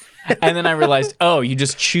 And then I realized, you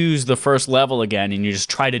just choose the first level again and you just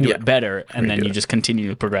try to do it better. And then you just continue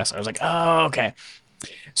to progress. I was like, oh, okay.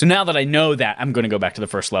 So now that I know that, I'm going to go back to the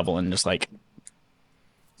first level and just like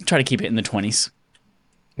try to keep it in the 20s.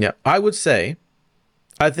 Yeah, I would say,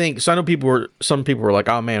 I think, so I know some people were like,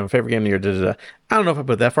 oh man, my favorite game of the year, da, da, da. I don't know if I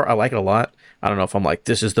put that far. I like it a lot. I don't know if I'm like,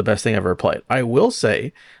 this is the best thing I've ever played. I will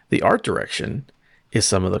say the art direction is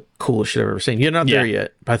some of the coolest shit I've ever seen. You're not there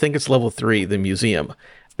yet, but I think it's level 3, the museum.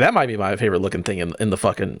 That might be my favorite looking thing in the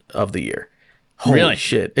fucking of the year. Holy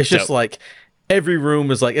shit. It's just like, every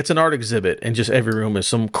room is like, it's an art exhibit, and just every room is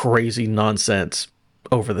some crazy nonsense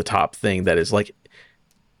over the top thing that is like,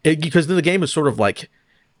 because the game is sort of like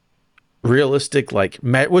realistic, like,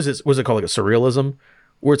 was it called like a surrealism,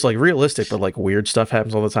 where it's like realistic, but like weird stuff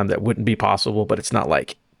happens all the time that wouldn't be possible, but it's not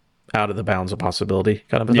like out of the bounds of possibility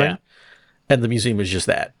kind of a thing. And the museum is just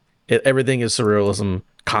that. Everything is surrealism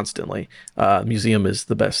constantly. Museum is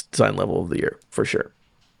the best design level of the year for sure.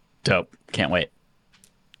 Dope. Can't wait.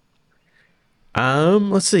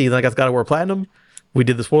 Let's see. Like I've got to War Platinum. We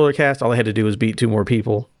did the spoiler cast. All I had to do was beat 2 more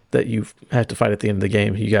people that you have to fight at the end of the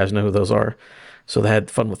game. You guys know who those are. So I had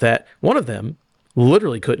fun with that. One of them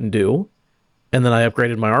literally couldn't do, and then I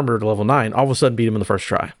upgraded my armor to level 9. All of a sudden, beat him in the first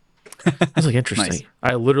try. I was like, interesting. Nice.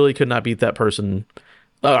 I literally could not beat that person.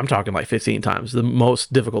 I'm talking like 15 times. The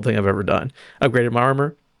most difficult thing I've ever done. Upgraded my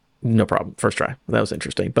armor, no problem. First try. That was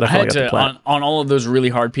interesting. But I I feel had like I got the to, plat. on all of those really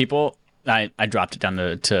hard people, I dropped it down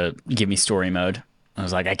to give me story mode. I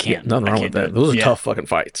was like, I can't. Nothing I wrong can't with do that. it. Those are Yeah. tough fucking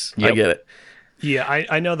fights. I Yep. get it. Yeah,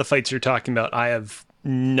 I know the fights you're talking about. I have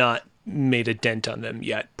not made a dent on them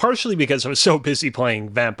yet. Partially because I was so busy playing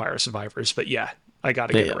Vampire Survivors, but yeah, I got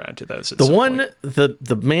to get Yeah. around to those. At The some one, point.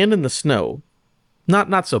 the man in the snow,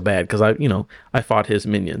 not so bad because I fought his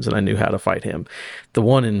minions and I knew how to fight him. The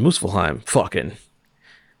one in Muspelheim, fucking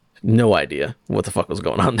no idea what the fuck was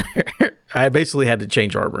going on there. I basically had to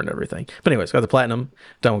change armor and everything. But anyways, got the platinum,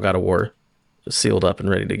 done with God of War, just sealed up and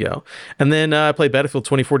ready to go. And then I played Battlefield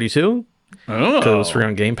 2042 because it was free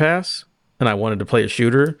on Game Pass, and I wanted to play a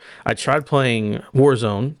shooter. I tried playing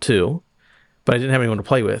Warzone 2, but I didn't have anyone to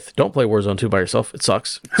play with. Don't play Warzone 2 by yourself. It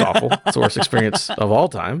sucks. It's awful. It's the worst experience of all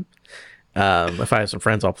time. If I have some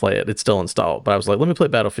friends, I'll play it. It's still installed. But I was like, let me play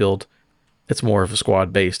Battlefield. It's more of a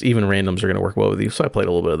squad based. Even randoms are going to work well with you. So I played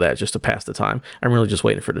a little bit of that just to pass the time. I'm really just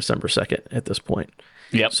waiting for December 2nd at this point.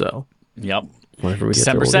 Yep. So Yep. whenever we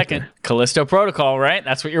December get there, 2nd, Callisto Protocol, right?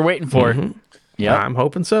 That's what you're waiting for. Yep. I'm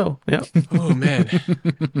hoping so. Yeah. Oh man,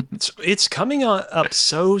 it's coming up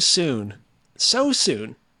so soon, so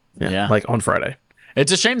soon. Yeah. Like on Friday.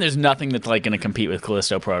 It's a shame there's nothing that's like going to compete with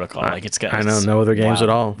Callisto Protocol. Like it's got. I know, no other games wild. at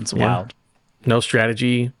all. It's Yeah. wild. No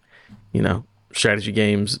strategy, strategy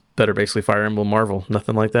games that are basically Fire Emblem Marvel.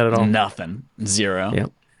 Nothing like that at all. Nothing. Zero. Yeah.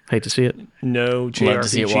 Hate to see it. No JRPGs. Love to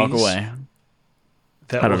see it walk away.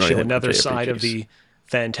 That I don't will know show anything another about side of JRPGs. the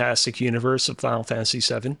fantastic universe of Final Fantasy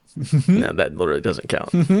VII. No, that literally doesn't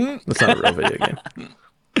count. That's not a real video game.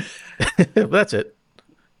 But that's it.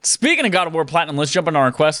 Speaking of God of War Platinum, let's jump into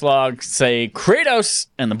our quest log. Say Kratos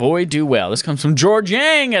and the boy do well. This comes from George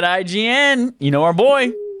Yang at IGN. You know our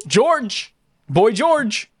boy, George. Boy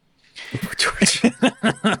George.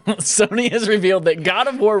 Sony has revealed that God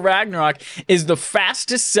of War Ragnarok is the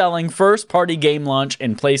fastest selling first party game launch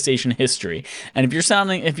in PlayStation history. And if you're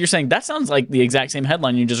saying that sounds like the exact same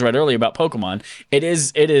headline you just read earlier about Pokemon, it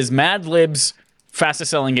is Mad Lib's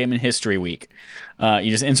fastest selling game in history week. You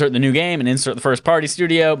just insert the new game and insert the first party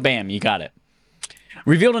studio, bam, you got it.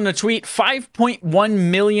 Revealed in a tweet, 5.1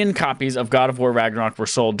 million copies of God of War Ragnarok were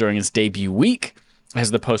sold during its debut week. As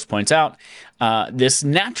the post points out, this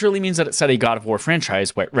naturally means that it set a God of War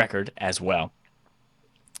franchise record as well.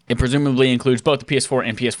 It presumably includes both the PS4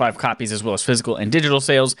 and PS5 copies, as well as physical and digital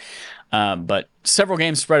sales. But several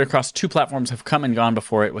games spread across 2 platforms have come and gone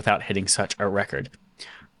before it without hitting such a record.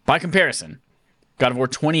 By comparison, God of War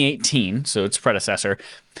 2018, so its predecessor,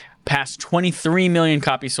 passed 23 million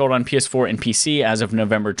copies sold on PS4 and PC as of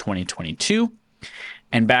November 2022.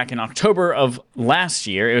 And back in October of last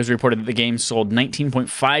year, it was reported that the game sold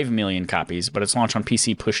 19.5 million copies, but its launch on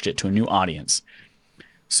PC pushed it to a new audience.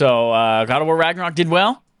 So God of War Ragnarok did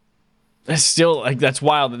well. That's still that's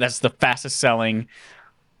wild that that's the fastest selling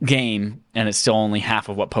game, and it's still only half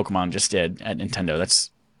of what Pokemon just did at Nintendo.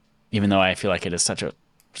 That's even though I feel like it is such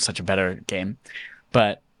a better game.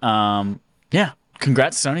 But yeah,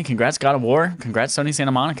 congrats Sony, congrats God of War, congrats Sony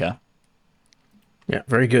Santa Monica. Yeah,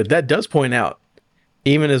 very good. That does point out,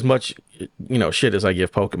 even as much shit as I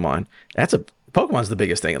give Pokemon, Pokemon's the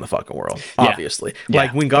biggest thing in the fucking world, obviously. Yeah.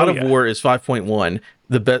 Like when God Oh, of yeah. War is 5.1,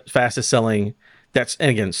 the fastest selling. And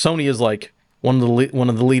again, Sony is like one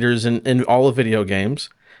of the leaders in all of video games.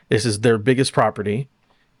 This is their biggest property.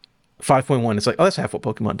 5.1. It's like, oh, that's half what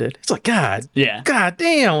Pokemon did. It's like, God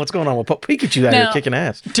damn, what's going on with Pikachu out here Now, kicking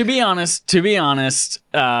ass? To be honest,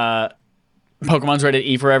 Pokemon's rated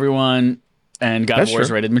E for everyone, and God That's of War is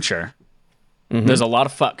true. rated mature. There's a lot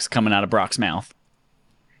of fucks coming out of Brock's mouth.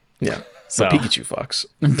 Yeah. So But Pikachu fucks.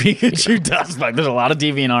 Pikachu does fuck. There's a lot of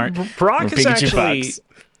DeviantArt. Brock where is Pikachu actually fucks.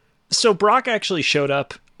 so Brock actually showed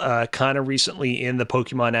up kind of recently in the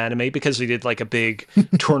Pokemon anime because they did like a big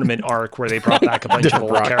tournament arc where they brought back a bunch of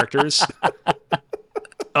old Brock. characters.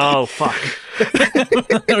 Oh fuck!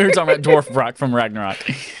 We were talking about Dwarf Brock from Ragnarok.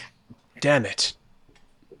 Damn it!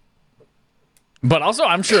 But also,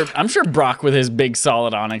 I'm sure Brock with his big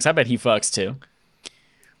solid onyx, I bet he fucks too.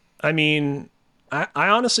 I mean, I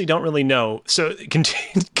honestly don't really know. So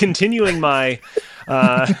continuing my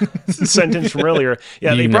sentence from earlier,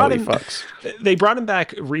 yeah, You they know brought he him. fucks. They brought him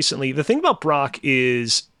back recently. The thing about Brock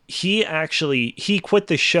is he quit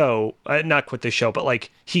the show. Not quit the show, but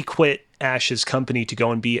like he quit Ash's company to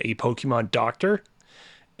go and be a Pokemon doctor.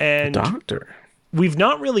 And Doctor. we've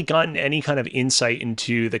not really gotten any kind of insight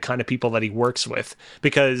into the kind of people that he works with,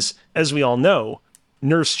 because as we all know,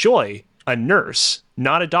 Nurse Joy, a nurse,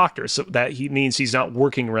 not a doctor, so that he means he's not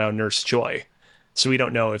working around Nurse Joy. So we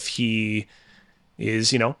don't know if he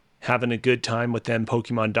is, having a good time with them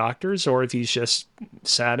Pokemon doctors, or if he's just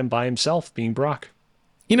sad and by himself being Brock.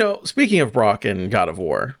 Speaking of Brock and God of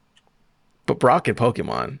War, but Brock and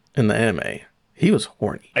Pokemon in the anime, he was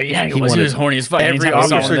horny. Yeah, he was horny as fuck. Every Anytime he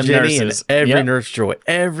saw one Officer of the Jenny nurses. and every Yep. Nurse Joy,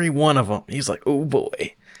 every one of them. He's like, oh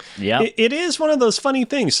boy. Yeah. It is one of those funny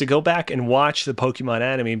things to go back and watch the Pokemon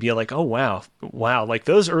anime and be like, oh, wow. Like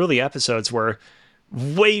those early episodes were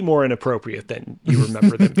way more inappropriate than you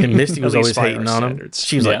remember them being. And Misty was at least always by our hating on him. standards.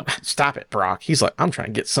 She was Yeah. like, stop it, Brock. He's like, I'm trying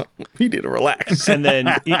to get something. You need to relax. And then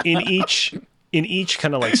in each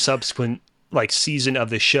kind of like subsequent like season of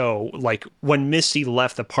the show, like when Misty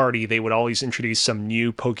left the party, they would always introduce some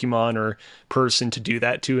new Pokemon or person to do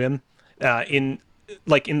that to him. In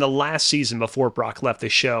the last season before Brock left the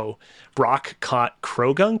show, Brock caught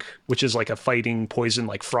Krogunk, which is like a fighting poison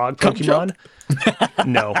like frog Pokemon.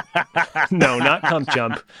 No, not Kump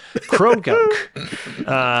Jump. Krogunk.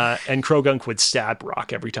 And Krogunk would stab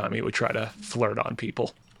Brock every time he would try to flirt on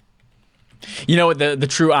people. You know what the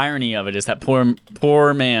true irony of it is, that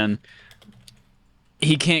poor man,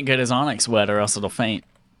 he can't get his Onyx wet or else it'll faint.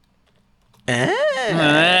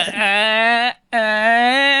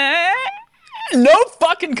 No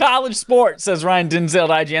fucking college sport, says Ryan Dinsdale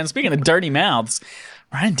to IGN. Speaking of dirty mouths,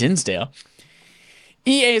 Ryan Dinsdale.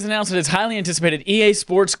 EA has announced that its highly anticipated EA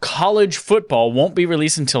Sports College Football won't be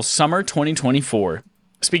released until summer 2024.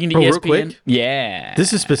 Speaking to real ESPN, quick? yeah.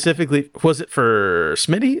 This is specifically, was it for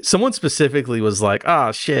Smitty? Someone specifically was like,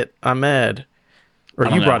 shit, I'm mad. Or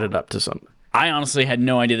don't you know. brought it up to someone. I honestly had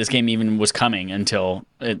no idea this game even was coming until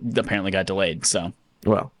it apparently got delayed. So,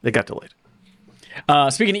 Well, it got delayed.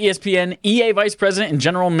 speaking of ESPN, EA Vice President and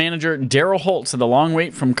General Manager Daryl Holt said the long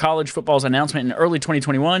wait from college football's announcement in early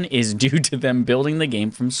 2021 is due to them building the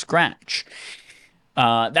game from scratch.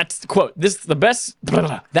 That's the quote. That's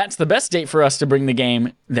the best date for us to bring the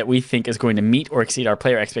game that we think is going to meet or exceed our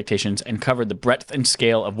player expectations and cover the breadth and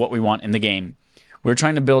scale of what we want in the game. We're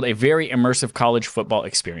trying to build a very immersive college football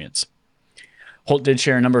experience. Holt did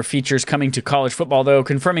share a number of features coming to college football, though,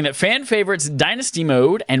 confirming that fan favorites Dynasty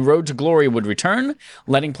Mode and Road to Glory would return,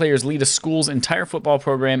 letting players lead a school's entire football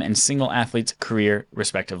program and single athlete's career,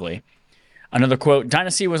 respectively. Another quote,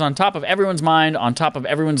 Dynasty was on top of everyone's mind, on top of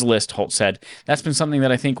everyone's list, Holt said. That's been something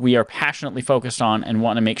that I think we are passionately focused on and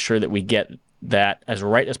want to make sure that we get that as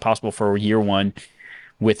right as possible for year one,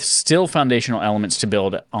 with still foundational elements to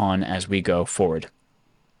build on as we go forward.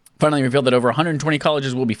 Finally revealed that over 120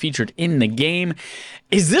 colleges will be featured in the game.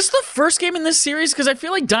 Is this the first game in this series? Because I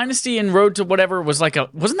feel like Dynasty and Road to whatever was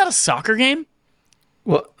wasn't that a soccer game?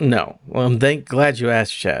 Well, no. Well, I'm glad you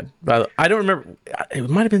asked, Chad. But I don't remember. It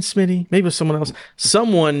might have been Smitty. Maybe it was someone else.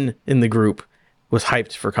 Someone in the group was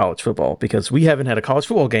hyped for college football because we haven't had a college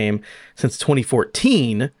football game since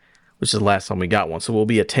 2014, which is the last time we got one. So we'll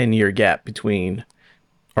be a 10-year gap between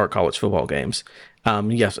our college football games.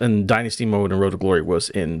 Yes, and Dynasty Mode and Road to Glory was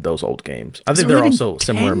in those old games. I think they're also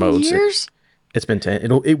similar modes. Years? It's been 10.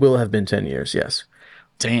 It will have been 10 years, yes.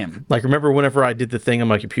 Damn. Like, remember whenever I did the thing on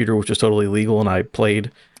my computer, which was totally legal, and I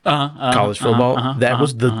played college football? That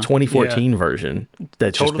was the 2014 version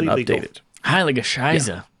that's Totally just been legal. updated. Heilige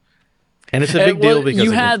Scheiße. And it's a big deal because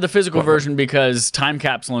you had the physical version because Time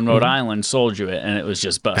Capsule in Rhode Island sold you it, and it was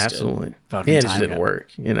just busted. absolutely. Fucking Yeah, it just Time didn't Cap.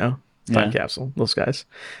 work, Time Yeah. Capsule, those guys.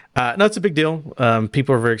 No, it's a big deal.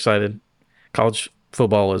 People are very excited. College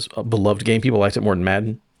football is a beloved game. People liked it more than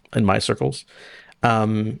Madden in my circles.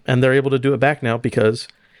 And they're able to do it back now because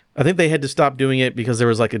I think they had to stop doing it because there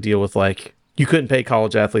was like a deal with like, you couldn't pay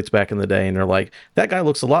college athletes back in the day. And they're like, that guy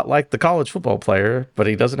looks a lot like the college football player, but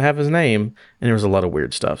he doesn't have his name. And there was a lot of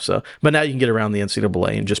weird stuff. So, but now you can get around the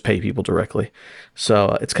NCAA and just pay people directly.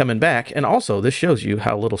 So it's coming back. And also this shows you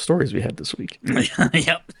how little stories we had this week.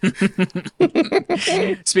 Yep.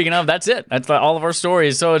 Speaking of, that's it. That's all of our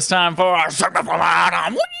stories. So it's time for our segment from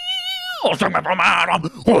Adam.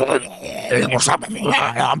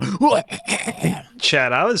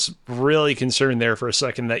 Chad, I was really concerned there for a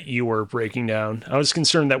second that you were breaking down. I was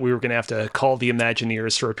concerned that we were going to have to call the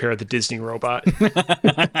Imagineers to repair the Disney robot. Get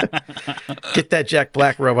that Jack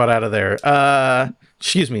Black robot out of there.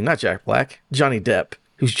 Excuse me, not Jack Black. Johnny Depp,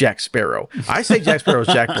 who's Jack Sparrow. I say Jack Sparrow is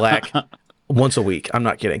Jack Black once a week. I'm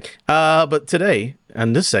not kidding. But today,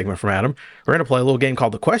 in this segment from Adam, we're going to play a little game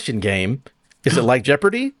called the Question Game. Is it like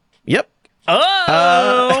Jeopardy? Yep.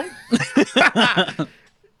 Oh!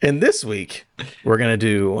 And this week, we're going to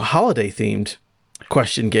do holiday-themed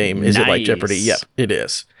question game. Is it like Jeopardy? Nice. Yep, it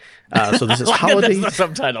is. So this is Like, holiday. that's the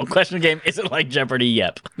subtitle. Question game. Is it like Jeopardy?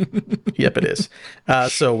 Yep. Yep, it is.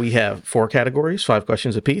 So we have 4 categories, 5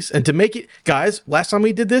 questions apiece. And to make it, guys, last time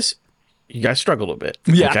we did this, you guys struggled a bit.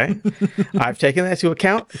 Yeah. Okay. I've taken that into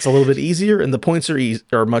account. It's a little bit easier, and the points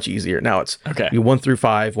are much easier. Now it's Okay. 1 through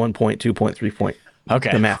 5, 1 point, 2 point, 3 point.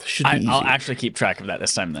 Okay. The math should be easy. I'll actually keep track of that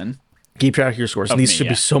this time then. Keep track of your scores. Of These me, should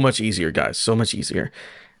yeah. be so much easier, guys. So much easier.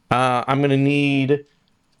 I'm going to need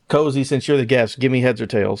Cozy, since you're the guest. Give me heads or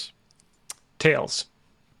tails. Tails.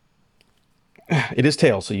 It is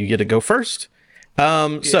tails, so you get to go first.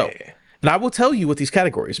 So, and I will tell you what these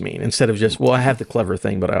categories mean instead of just, well, I have the clever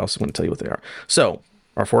thing, but I also want to tell you what they are. So,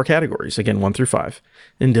 our 4 categories, again, 1 through 5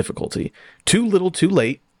 in difficulty. Too Little, Too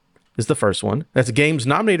Late is the first one. That's games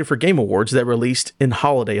nominated for Game Awards that released in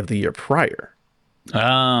holiday of the year prior.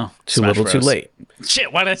 Oh, Too Little, Too Late.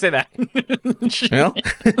 Shit, why did I say that? Well,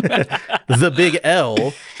 The Big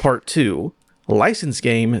L, Part 2, license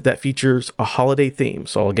game that features a holiday theme.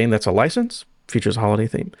 So a game that's a license features a holiday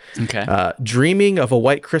theme. Okay. Dreaming of a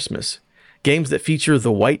White Christmas, games that feature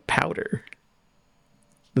the white powder.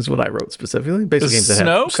 This is what I wrote specifically. Basically, games that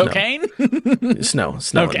Snow? have Cocaine? snow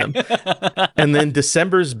Okay. in them. And then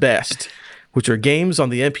December's Best, which are games on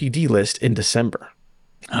the NPD list in December.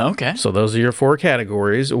 Okay. So those are your 4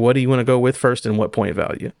 categories. What do you want to go with first, and what point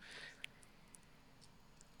value?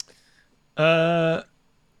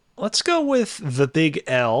 Let's go with the big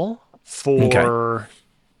L for.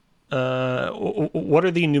 What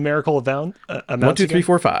are the numerical amounts? 1, 2, 3,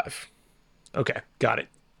 4, 5. Okay, got it.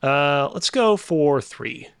 Let's go for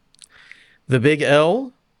 3. The Big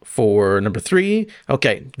L for number 3.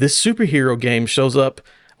 Okay, this superhero game shows up.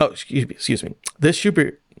 Oh, excuse me. This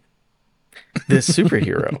superhero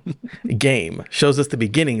game shows us the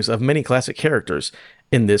beginnings of many classic characters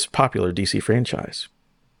in this popular DC franchise.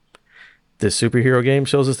 This superhero game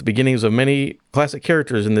shows us the beginnings of many classic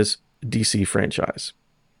characters in this DC franchise.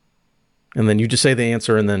 And then you just say the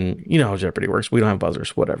answer, and then you know how Jeopardy works. We don't have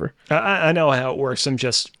buzzers, whatever. I know how it works. I'm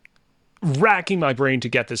just racking my brain to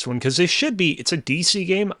get this one because it's a DC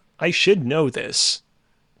game. I should know this.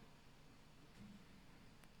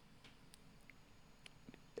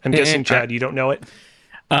 I'm guessing, Chad, you don't know it?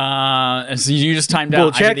 So you just timed Well,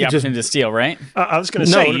 out. I Chad get the could just- opportunity to steal, right? I was going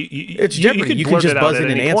to No, say, it's Jeopardy. You can blurt just it out buzz at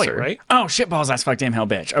in and any point, answer. right? Oh, shit balls, that's fuck damn hell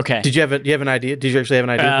bitch. Okay. Do you have an idea? Did you actually have an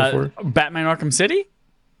idea before? Batman Arkham City?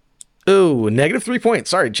 Ooh, -3 points.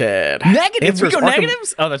 Sorry, Chad. Negative? Answer We is go Arkham-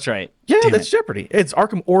 negatives? Oh, that's right. Yeah, Damn that's it. Jeopardy. It's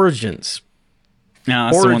Arkham Origins. No,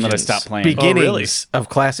 that's the one that I stopped playing. Beginnings of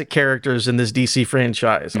classic characters in this DC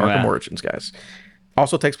franchise. Arkham Yeah. Origins, guys.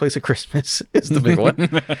 Also takes place at Christmas. Is the big one.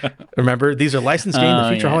 Remember, these are licensed games that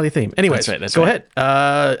feature yeah. holiday theme. Anyways, That's go right.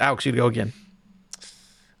 ahead. Alex, you go again.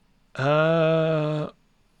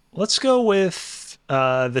 Let's go with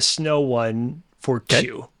the snow one for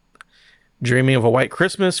 2. Dreaming of a White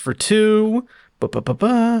Christmas for 2.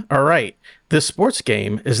 Ba-ba-ba-ba. All right. This sports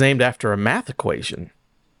game is named after a math equation.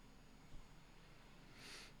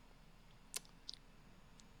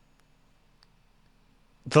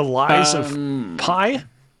 The Lies of Pi?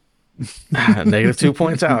 -2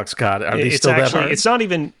 points, Alex. God, are these It's still that actually, hard? it's not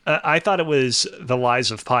even, I thought it was The Lies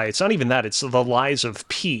of Pi. It's not even that. It's The Lies of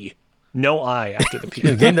P. No I after the P.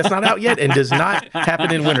 A game that's not out yet and does not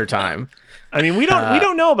happen in wintertime. I mean, we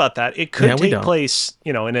don't know about that. It could yeah, we take don't. place,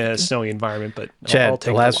 in a snowy environment, but Chad, I'll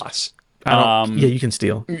take the last- the loss. I don't, yeah, you can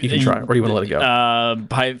steal. You can try, or you want to let it go?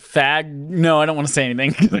 By fag? No, I don't want to say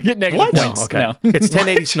anything. I get negative No, points. okay. No. It's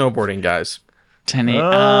 1080 snowboarding, guys. 10-8.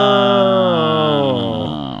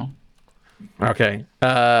 Oh. Okay.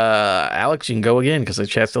 Alex, you can go again because the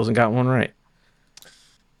chat still hasn't got one right.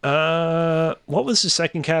 What was the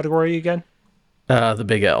second category again? The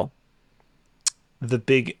Big L. The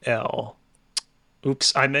Big L.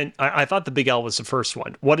 Oops, I thought the Big L was the first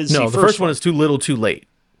one. What is No, the the first one is Too Little, Too Late.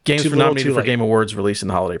 Games Too were Little, nominated Too for Late. Game Awards released in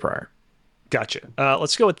the holiday prior. Gotcha.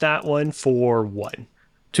 Let's go with that one for 1.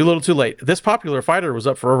 Too Little, Too Late. This popular fighter was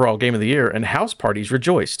up for overall Game of the Year, and house parties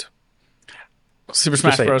rejoiced. Super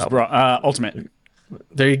Smash say it, Bros. Albert. Ultimate.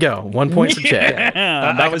 There you go. 1 point for Chad.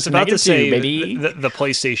 I was about to say baby. the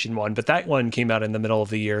PlayStation one, but that one came out in the middle of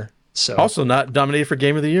the year. So Also not nominated for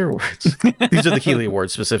Game of the Year awards. These are the Keeley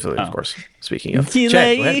Awards specifically, of course. Speaking of. Chad, go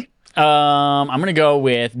ahead. I'm gonna go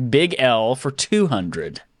with Big L for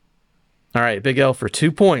 200. All right, Big L for 2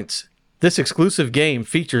 points. This exclusive game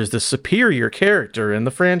features the superior character in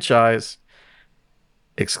the franchise.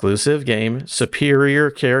 Exclusive game, superior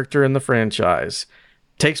character in the franchise.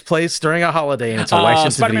 Takes place during a holiday, and it's a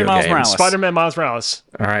licensed Spider-Man video Miles game. Morales. Spider-Man Miles Morales.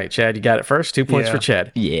 All right, Chad, you got it first. 2 points Yeah. for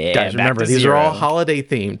Chad. Yeah, Guys, back remember, to these are all zero. holiday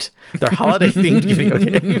themed. They're holiday themed video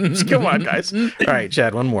games. Come on, guys. All right,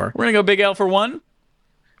 Chad, one more. We're gonna go Big L for one.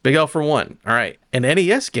 Big L for one. All right. An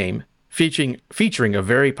NES game featuring a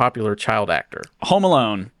very popular child actor. Home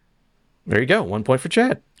Alone. There you go. 1 point for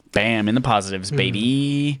Chad. Bam, in the positives,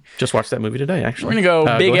 baby. Just watched that movie today, actually. We're gonna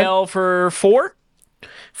go Big ahead. L for 4.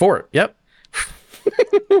 4. Yep.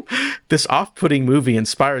 This off-putting movie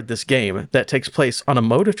inspired this game that takes place on a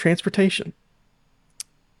mode of transportation.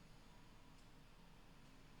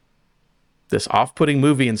 This off-putting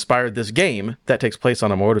movie inspired this game that takes place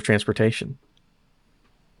on a mode of transportation.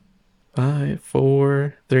 5,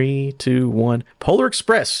 4, 3, 2, 1. Polar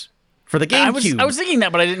Express for the GameCube. I was thinking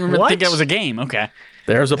that, but I didn't What? think that was a game. Okay.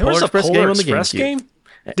 There's a There was Polar a Express Polar game on the Express GameCube. game?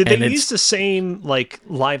 Did And they it's- use the same like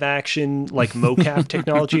live action like mocap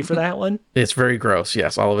technology for that one? It's very gross.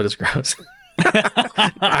 Yes, all of it is gross.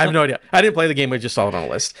 I have no idea. I didn't play the game. I just saw it on a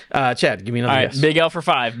list. Chad, give me another All right, guess. Big L for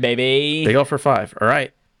 5, baby. Big L for 5. All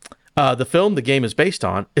right. The film the game is based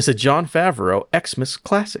on is a Jon Favreau Xmas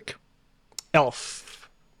classic. Elf.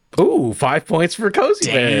 Ooh, 5 points for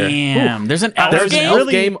Cozy Bear. Damn, there's an Elf There's game. an Elf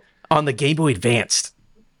really- game on the Game Boy Advanced.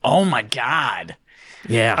 Oh my god.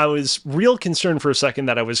 Yeah. I was real concerned for a second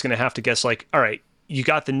that I was going to have to guess like, all right, you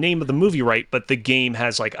got the name of the movie right, but the game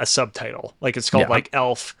has like a subtitle. Like it's called Yeah. like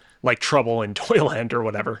Elf, like Trouble in Toyland or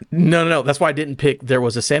whatever. No. That's why I didn't pick. There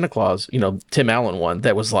was a Santa Claus, Tim Allen one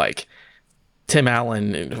that was like, Tim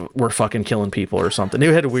Allen, we're fucking killing people or something.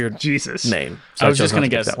 It had a weird Jesus. name. So I was chose just not gonna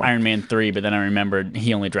pick guess that one. Iron Man 3, but then I remembered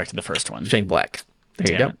he only directed the first one. Shane Black.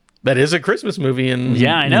 There you Damn go. it. That is a Christmas movie. And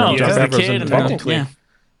Yeah, I know. Jon As a Favreau's kid, in and it. technically. yeah.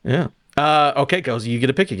 Yeah. Okay, Cozy, you get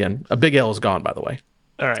a pick again. A Big L is gone, by the way.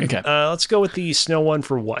 All right. Okay. Let's go with the snow one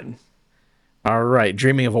for 1. All right,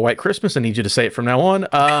 Dreaming of a White Christmas. I need you to say it from now on.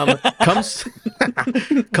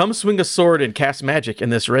 Come swing a sword and cast magic in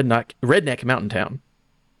this redneck mountain town.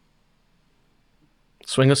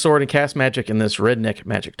 Swing a sword and cast magic in this redneck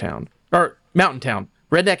magic town. Or mountain town.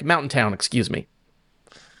 Redneck mountain town, excuse me.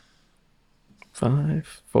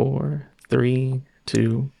 5, 4, 3,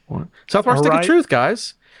 2, 1. Southpark Stick of right. Truth,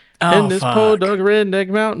 guys. Oh, in this fuck. podunk redneck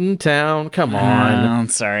mountain town. Come on. Oh,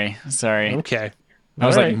 sorry. Okay. I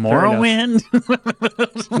was All like, right, fair enough.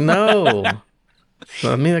 Morrowind? No.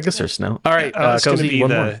 Well, I mean, I guess there's snow. All right, It's going to Cozy, be one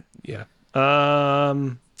the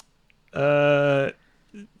more.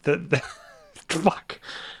 the fuck.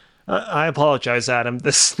 I apologize, Adam.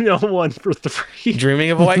 The snow one for 3.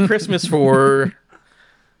 Dreaming of a White Christmas for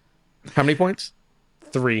how many points?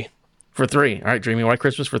 3. For 3. All right, Dreaming of a White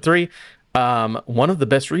Christmas for 3. One of the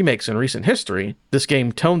best remakes in recent history. This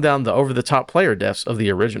game toned down the over-the-top player deaths of the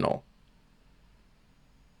original.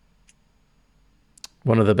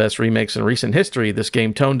 One of the best remakes in recent history. This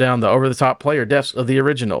game toned down the over-the-top player deaths of the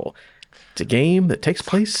original. It's a game that takes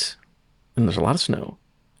place and there's a lot of snow.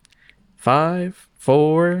 5,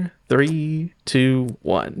 4, 3, 2,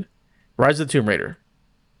 1. Rise of the Tomb Raider.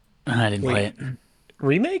 I didn't play it.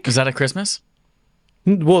 Remake? Is that a Christmas?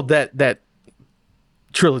 Well, that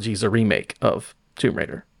trilogy is a remake of Tomb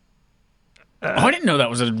Raider. Oh, I didn't know that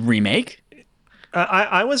was a remake.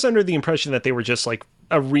 I was under the impression that they were just like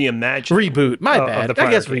a reimagining. Reboot. My of bad. the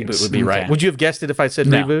I guess prior games. reboot would be right. Okay. Would you have guessed it if I said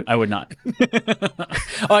No, reboot? I would not.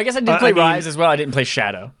 Oh, I guess I did play I mean- Rise as well. I didn't play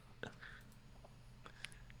Shadow.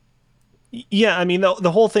 Yeah, I mean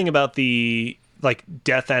the whole thing about the like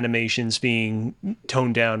death animations being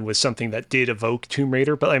toned down was something that did evoke Tomb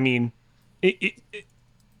Raider, but I mean,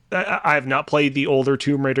 I have not played the older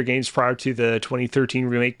Tomb Raider games prior to the 2013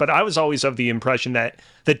 remake, but I was always of the impression that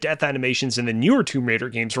the death animations in the newer Tomb Raider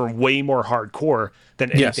games were way more hardcore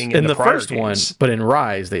than Yes, anything in in the prior first one, games. but in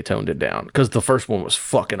Rise they toned it down because the first one was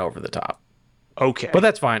fucking over the top. Okay, But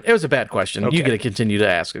that's fine. It was a bad question. Okay. You got to continue to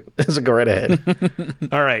ask it. So go right ahead.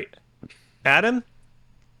 all right, Adam,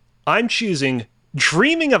 I'm choosing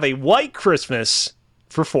Dreaming of a White Christmas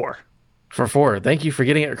for 4. For 4, thank you for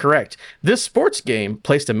getting it correct. This sports game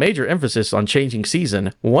placed a major emphasis on changing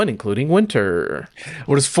season, one including winter.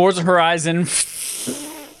 What is Forza Horizon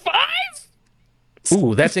 5?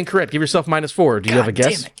 Ooh, that's incorrect. Give yourself -4. Do you have a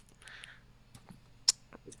guess? Damn it.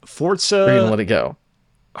 Or are you Forza gonna let it go?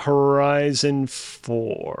 Horizon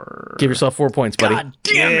 4. Give yourself 4 points, buddy. God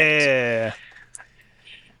damn it. Yeah.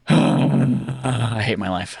 I hate my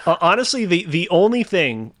life. Honestly, the only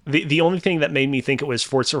thing that made me think it was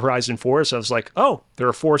Forza Horizon 4 is I was like, oh, there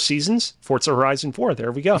are 4 seasons. Forza Horizon 4.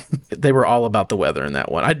 There we go. They were all about the weather in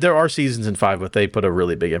that one. There are seasons in 5, but they put a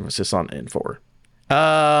really big emphasis on in 4.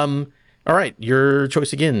 All right, your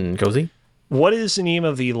choice again, Cozy. What is the name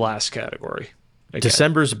of the last category?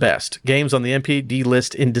 December's best games on the NPD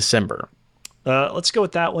list in December. Let's go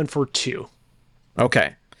with that one for 2.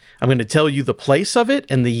 Okay. I'm going to tell you the place of it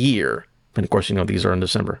and the year. And of course, you know, these are in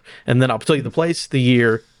December. And then I'll tell you the place, the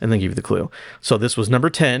year, and then give you the clue. So this was number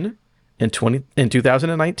 10 in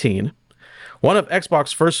 2019. One of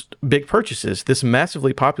Xbox's first big purchases, this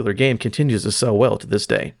massively popular game continues to sell well to this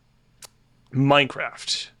day.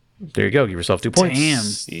 Minecraft. There you go. Give yourself 2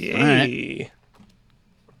 points. Damn. Yay.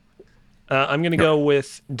 I'm going to go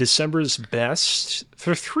with December's best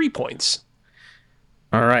for 3 points.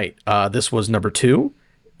 All right. This was number 2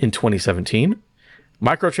 in 2017.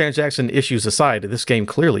 Microtransaction issues aside, this game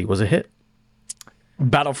clearly was a hit.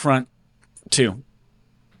 Battlefront 2.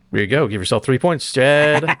 There you go. Give yourself 3 points,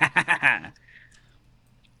 Chad.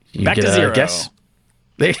 You Back get to a 0. guess.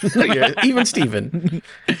 Even Steven.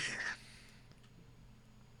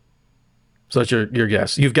 So that's your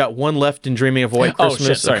guess. You've got one left in Dreaming of White Christmas. Oh,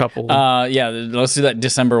 shit, sorry. A couple. Yeah, let's do that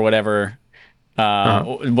December whatever.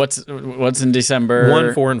 What's in December?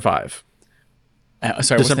 1, 4, and 5. Sorry, what's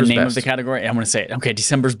the December's name of best. the category? I'm going to say it. Okay,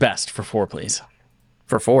 December's best for 4, please.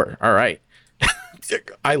 For 4. All right.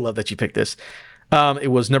 I love that you picked this.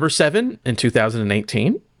 It was number 7 in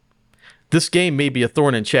 2018. This game may be a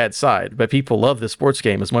thorn in Chad's side, but people love this sports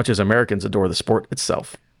game as much as Americans adore the sport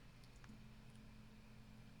itself.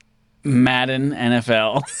 Madden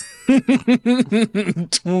NFL.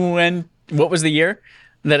 What was the year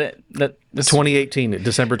that this 2018,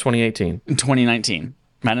 December 2018. 2019.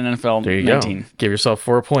 Madden NFL There you 19. go. Give yourself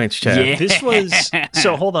 4 points, Chad. Yeah. This was...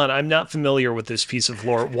 So hold on. I'm not familiar with this piece of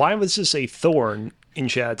lore. Why was this a thorn in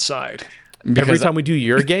Chad's side? Every time we do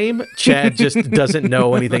your game, Chad just doesn't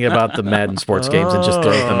know anything about the Madden sports games and just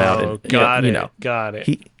throws them out. And, Got you it. know, Got it.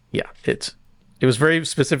 it was very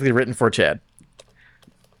specifically written for Chad.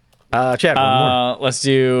 Chad, one more. Let's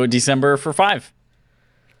do December for 5.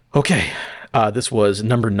 Okay. This was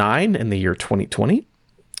number 9 in the year 2020.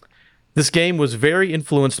 This game was very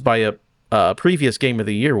influenced by a previous Game of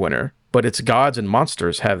the Year winner, but its gods and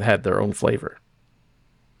monsters have had their own flavor.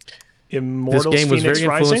 Immortals game was Phoenix very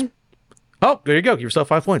Rising? influenced- Oh, there you go. Give yourself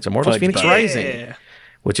 5 points. Immortals Fudge Phoenix bug. Rising, Yeah.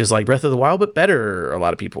 which is like Breath of the Wild, but better, a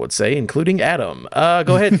lot of people would say, including Adam.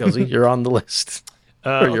 Go ahead, Kelsey. You're on the list.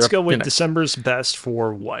 Or you're Let's up- go with you're next. December's best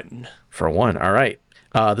for 1. For 1. All right.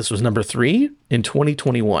 This was number 3 in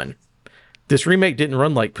 2021. This remake didn't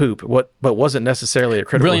run like poop, but wasn't necessarily a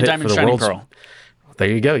critical Brilliant hit Diamond for the Shining world's... Pearl. There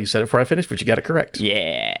you go. You said it before I finished, but you got it correct.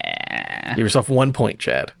 Yeah. Give yourself 1 point,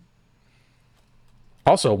 Chad.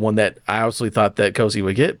 Also, one that I obviously thought that Cozy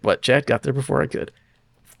would get, but Chad got there before I could.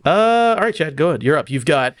 All right, Chad, go ahead. You're up. You've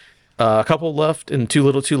got a couple left in Too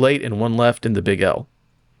Little Too Late and one left in the Big L.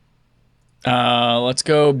 Let's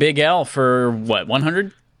go Big L for what?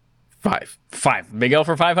 100? 5. 5. Big L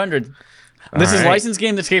for 500. This is right. licensed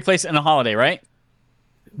game that takes place in a holiday, right?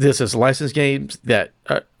 This is licensed games that...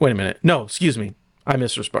 wait a minute. No, excuse me. I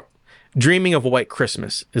misspoke. Dreaming of a White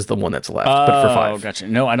Christmas is the one that's left, but for 5. Oh, gotcha.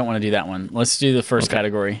 No, I don't want to do that one. Let's do the first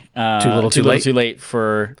category. Too Little Too Late? Too late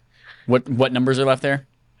for... What numbers are left there?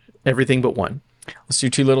 Everything but 1. Let's do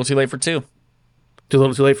Too Little Too Late for 2. Too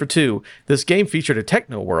Little Too Late for 2. This game featured a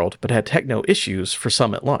techno world, but had techno issues for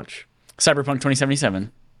some at launch. Cyberpunk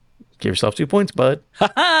 2077. Give yourself 2 points, bud.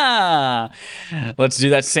 Ha! Let's do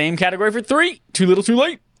that same category for 3. Too Little Too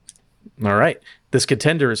Late. All right. This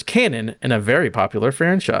contender is canon in a very popular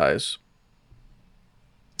franchise.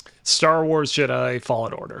 Star Wars Jedi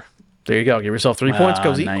Fallen Order. There you go. Give yourself 3 points,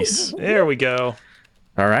 Cozy. Nice. There we go.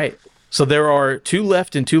 All right. So there are 2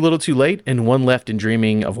 left in Too Little Too Late and 1 left in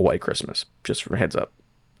Dreaming of a White Christmas. Just for heads up.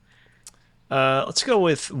 Let's go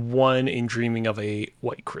with 1 in Dreaming of a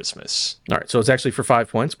White Christmas. All right. So it's actually for 5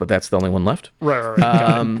 points, but that's the only one left. Right.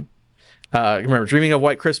 Got it. Remember, Dreaming of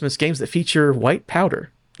White Christmas, games that feature white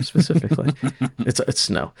powder specifically. it's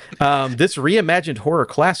snow. This reimagined horror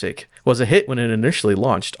classic was a hit when it initially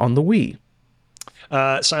launched on the Wii.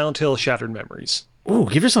 Silent Hill Shattered Memories. Ooh,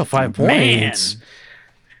 give yourself 5 Man. points.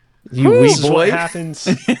 You This Wii is what boy. happens.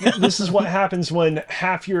 This is what happens when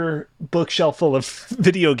half your bookshelf full of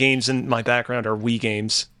video games in my background are Wii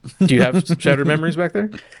games. Do you have Shattered Memories back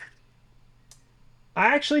there?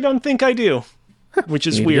 I actually don't think I do, which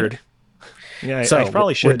is Need to weird. Yeah, So I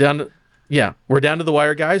probably We're should. down to the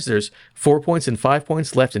wire, guys. There's 4 points and 5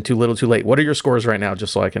 points left and Too Little Too Late. What are your scores right now,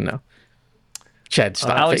 just so I can know? Chad,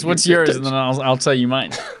 stop. Alex, it. what's yours? And then I'll tell you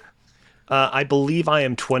mine. I believe I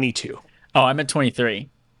am 22. Oh, I'm at 23.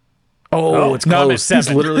 Oh, it's no, I'm at close. He's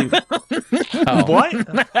 7. literally What?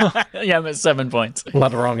 Yeah, I'm at 7 points. a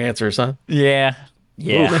lot of wrong answers, huh? Yeah.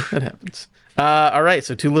 Yeah. Ooh, that happens. All right,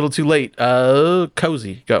 so Too Little Too Late.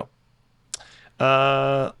 Cozy, go.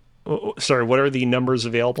 Sorry, what are the numbers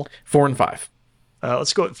available? 4 and 5.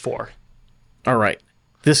 Let's go at 4. All right.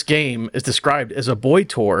 This game is described as a boy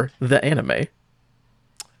tour, the anime.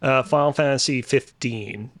 Final Fantasy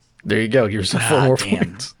 15. There you go. Give yourself 4 more damn.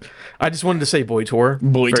 points. I just wanted to say boy tour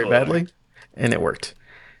Boy very tour. badly, and it worked.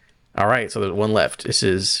 All right, so there's one left. This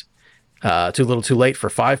is too little, too late for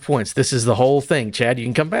 5 points. This is the whole thing. Chad, you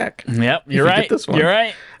can come back. Yep, you're you get right. this one. You're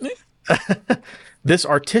right. This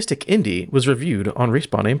artistic indie was reviewed on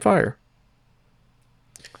Respawn Aim Fire.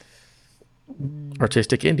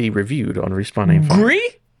 Artistic indie reviewed on Respawn Aim Fire.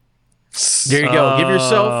 Agree? There you go. Give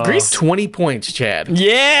yourself Grease? 20 points, Chad.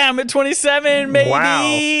 Yeah, I'm at 27, baby.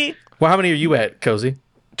 Wow. Well, how many are you at, Cozy?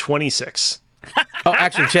 26. Oh,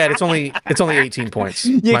 actually, Chad, it's only 18 points.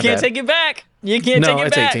 You can't take it back. You can't take No, it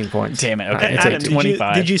it's back. 18 points. Damn it. Okay, It's it's Adam, at 18.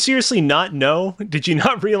 25. Did you seriously not know? Did you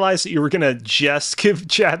not realize that you were going to just give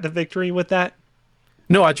Chad the victory with that?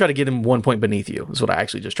 No, I tried to get him 1 point beneath you. Is what I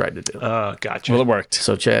actually just tried to do. Gotcha. Well, it worked.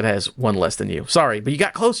 So Chad has 1 less than you. Sorry, but you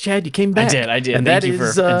got close, Chad. You came back. I did. And Thank that you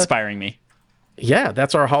is, for inspiring me. yeah,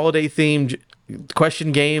 that's our holiday themed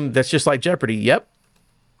question game. That's just like Jeopardy. Yep.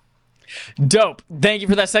 Dope. Thank you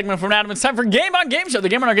for that segment from Adam. It's time for Game On Game Show. The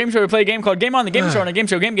Game On Our Game Show, we play a game called Game On the Game Show on a game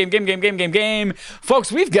show. Game.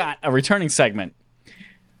 Folks, we've got a returning segment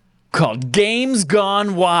called Games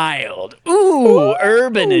Gone Wild. Ooh,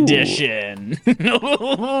 Urban Edition.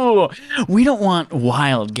 Ooh. We don't want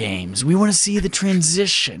wild games. We want to see the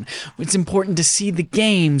transition. It's important to see the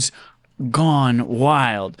games gone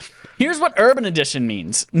wild. Here's what Urban Edition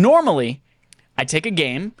means. Normally, I take a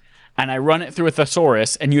game and I run it through a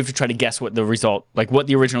thesaurus, and you have to try to guess what the result, like what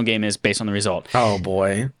the original game is based on the result. Oh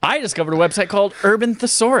boy. I discovered a website called Urban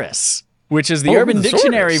Thesaurus, which is the Oh, Urban Thesaurus.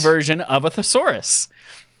 Dictionary version of a thesaurus.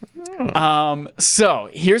 So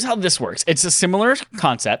here's how this works. It's a similar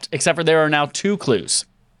concept, except for there are now 2 clues.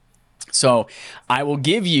 So I will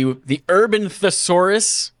give you the Urban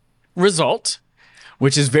Thesaurus result,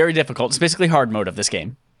 which is very difficult. It's basically hard mode of this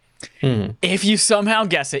game. If you somehow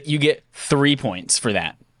guess it, you get 3 points for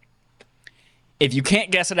that. If you can't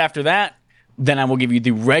guess it after that, then I will give you the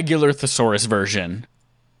regular thesaurus version,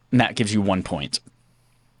 and that gives you 1 point.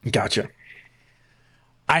 Gotcha.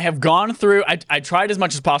 I have gone through, I tried as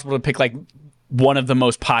much as possible to pick like one of the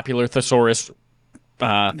most popular thesaurus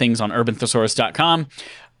things on urbanthesaurus.com.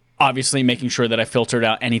 Obviously, making sure that I filtered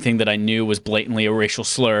out anything that I knew was blatantly a racial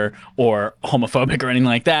slur or homophobic or anything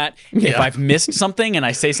like that. If Yeah. I've missed something and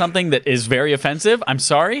I say something that is very offensive, I'm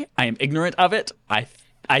sorry. I am ignorant of it.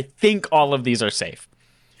 I think all of these are safe.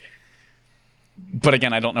 But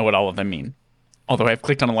again, I don't know what all of them mean. Although I've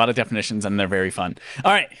clicked on a lot of definitions and they're very fun.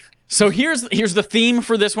 All right. So here's the theme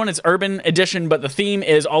for this one. It's Urban Edition, but the theme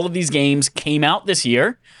is all of these games came out this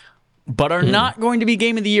year, but are not going to be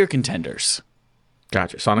Game of the Year contenders.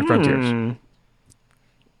 Gotcha. Sonic Frontiers.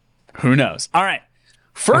 Who knows? All right.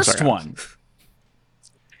 First sorry, one.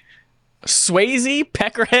 Swayze,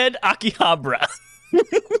 Peckerhead, Akihabara.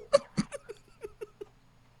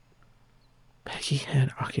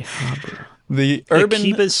 Peckyhead Akihabara. The Urban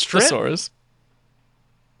Akiba's Strip? Thesaurus.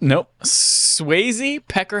 Nope. Swayze,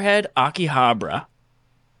 Peckerhead, Akihabara.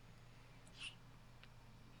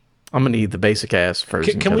 I'm gonna need the basic ass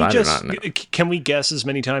version. Can we 'cause I do just not know. can we guess as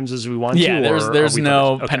many times as we want Yeah, to? there's or there's are we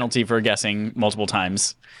no okay. penalty for guessing multiple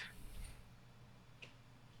times.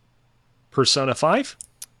 Persona 5?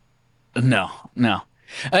 No.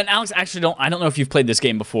 And Alex, actually, I don't know if you've played this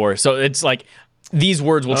game before. So it's like these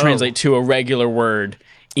words will translate to a regular word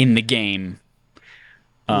in the game.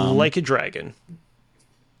 Like a dragon.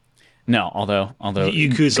 No, although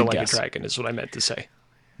Yakuza good like guess. a dragon is what I meant to say.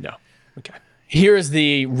 No. Okay. Here is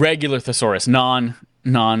the regular thesaurus,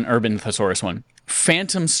 non-urban thesaurus one.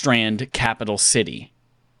 Phantom Strand, Capital City.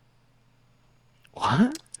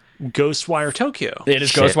 What? Ghostwire Tokyo. It is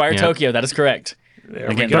Shit, Ghostwire yeah. Tokyo. That is correct. There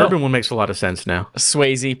Again, we The go. urban one makes a lot of sense now.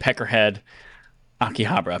 Swayze, Peckerhead,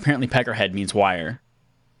 Akihabara. Apparently, Peckerhead means wire.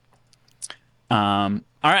 All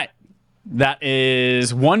right. That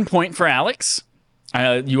is 1 point for Alex.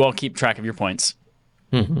 You all keep track of your points.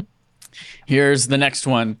 Here's the next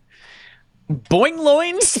one. Boing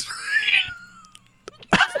Loins.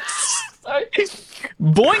 Sorry.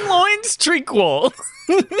 Boing Loins Trequel.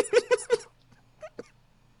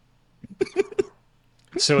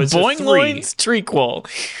 So it's Boing a 3. Loins Trequel.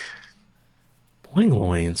 Boing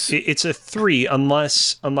loins. It's a 3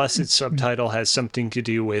 unless its subtitle has something to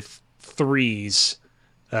do with threes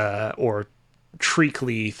or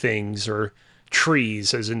treacly things or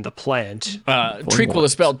trees as in the plant. Trequel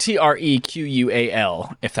is spelled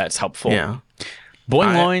Trequal, if that's helpful. Yeah.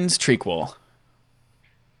 Boing Loins Trequel.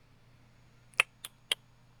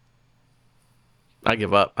 I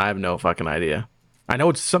give up. I have no fucking idea. I know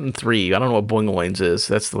it's something 3. I don't know what boing loins is.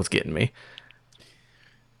 That's what's getting me.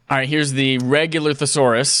 All right, here's the regular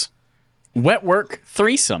thesaurus. Wetwork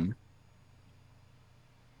threesome.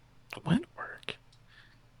 Wetwork.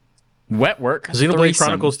 Wetwork Xenoblade threesome.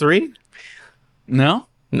 Chronicles 3? No?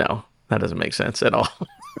 No, that doesn't make sense at all.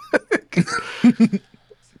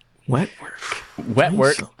 Wetwork.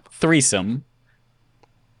 Wetwork threesome.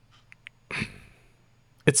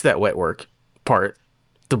 It's that wetwork part.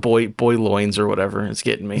 The boy loins or whatever. It's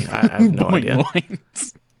getting me. I have no idea.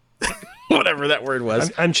 Loins. Whatever that word was.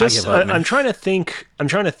 I'm just I give up, man. I'm trying to think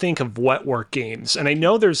of wetwork games, and I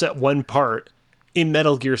know there's that one part in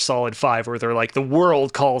Metal Gear Solid 5 where they're like, the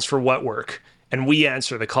world calls for wetwork and we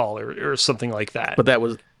answer the call, or something like that. But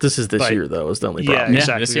this is this But- year though, is the only yeah, problem. this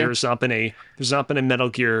exactly. year. There's not been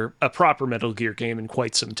a proper Metal Gear game in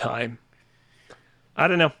quite some time. I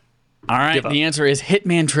don't know. All right, Give up. the answer is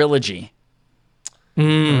Hitman Trilogy.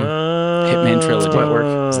 Hitman Trilogy.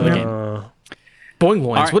 Wetwork. Is the game. Boing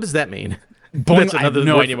loins. right. What does that mean? Boing, That's I have another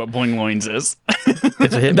no word idea what Boing Loins is.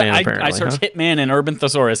 It's a hitman, apparently. I searched Hitman and Urban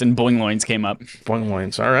Thesaurus, and Boing Loins came up. Boing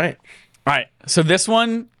loins. All right. All right, so this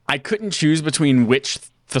one, I couldn't choose between which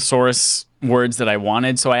thesaurus words that I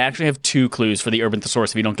wanted, so I actually have 2 clues for the Urban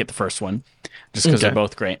Thesaurus if you don't get the first one, just because they're Okay.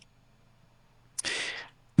 both great.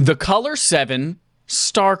 The Color 7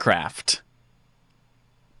 StarCraft.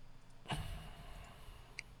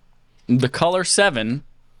 The Color 7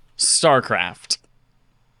 StarCraft.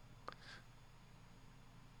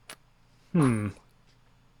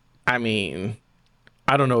 I mean,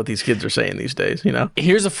 I don't know what these kids are saying these days, you know?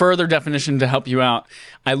 Here's a further definition to help you out.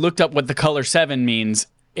 I looked up what the color 7 means.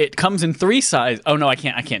 It comes in 3 sizes. Oh no, I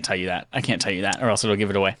can't tell you that. I can't tell you that, or else it'll give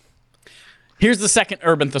it away. Here's the second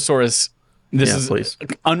Urban Thesaurus. This Yeah, is please.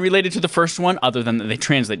 unrelated to the first one, other than that they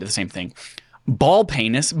translate to the same thing. Ball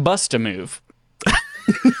penis bust a move.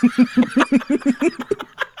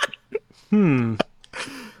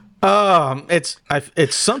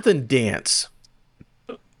 It's something dance.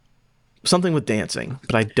 Something with dancing,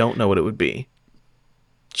 but I don't know what it would be.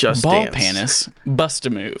 Just Ball dance. penis bust a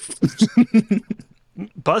move.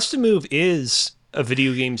 Bust a Move is a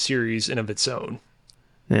video game series in of its own.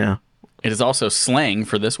 Yeah. It is also slang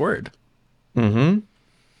for this word. I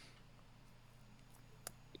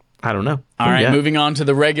don't know. All right, Yeah. moving on to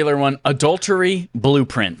the regular one. Adultery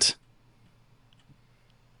blueprint.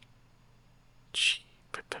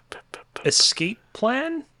 Escape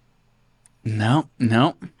Plan? No.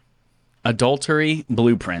 Adultery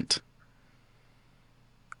blueprint.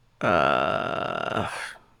 Chad,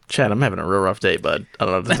 I'm having a real rough day, bud. I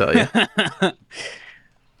don't know what to tell you.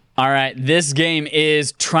 All right, this game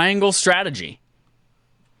is Triangle Strategy.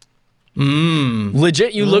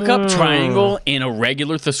 Legit, you look up triangle in a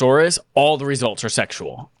regular thesaurus, all the results are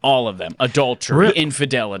sexual. All of them. Adultery,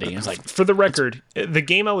 infidelity. It's like, For the record, the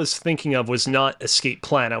game I was thinking of was not Escape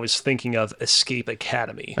Plan. I was thinking of Escape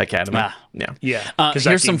Academy. Academy. Ah. Yeah. Yeah. 'cause that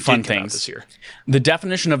here's game some fun did come out things. this year. the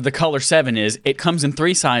definition of the color 7 is it comes in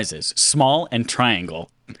 3 sizes, small and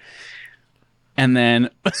triangle. And then,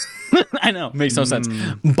 I know, makes no sense.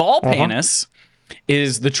 Ball penis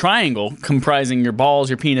is the triangle comprising your balls,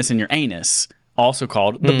 your penis, and your anus, also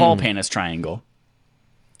called the ball penis triangle.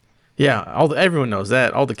 Yeah. Everyone knows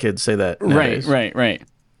that. All the kids say that. nowadays. Right.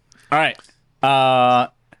 All right.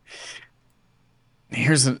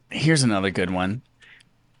 Here's another good one.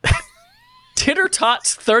 Titter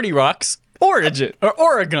Tots 30 Rocks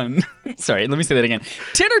Oregon. Sorry, let me say that again.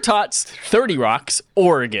 Titter Tots 30 Rocks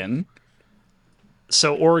Oregon.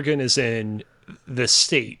 So Oregon is in the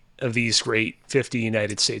state of these great 50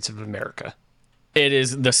 United States of America. It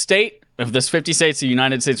is the state of this 50 states of the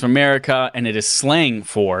United States of America, and it is slang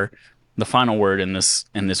for the final word in this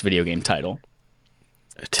video game title.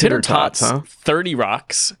 Titter Tots huh? 30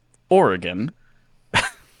 Rocks Oregon.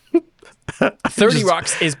 30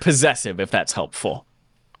 Rocks is possessive, if that's helpful.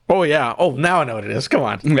 Oh, yeah. Oh, now I know what it is. Come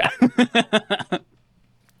on.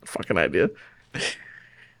 Fucking idea.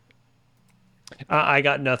 I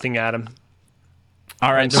got nothing, Adam.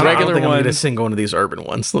 All right, the I don't regular think I'm one. going to sing one of these urban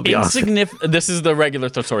ones. Let's be honest. This is the regular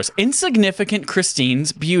thesaurus. Insignificant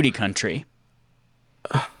Christine's beauty country.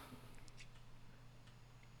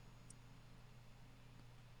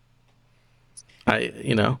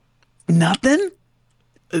 Nothing?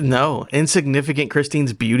 No. Insignificant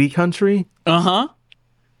Christine's beauty country? Uh-huh.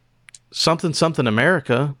 Something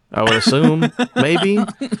America, I would assume. Maybe.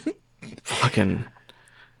 Fucking.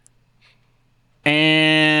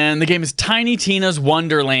 And the game is Tiny Tina's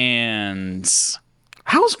Wonderlands.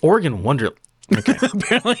 How's Oregon Wonder? Okay.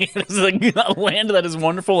 Apparently, it is a land that is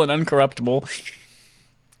wonderful and uncorruptible.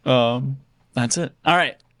 That's it. All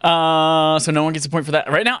right. So no one gets a point for that.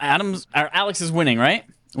 Right now, Alex is winning, right?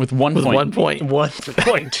 with 1 With point. 1 point. 1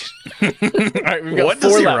 point. All right, we've got 1 to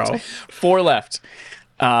 4 0. left. 4 left.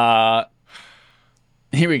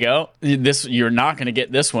 Here we go. This you're not going to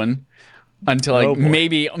get this one until like Oh, boy.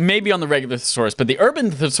 maybe on the regular thesaurus, but the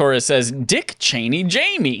urban thesaurus says Dick Cheney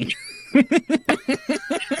Jamie.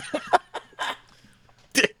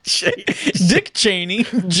 Dick Cheney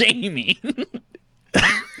Jamie.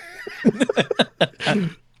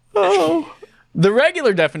 Oh. The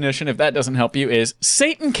regular definition, if that doesn't help you, is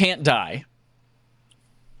Satan can't die.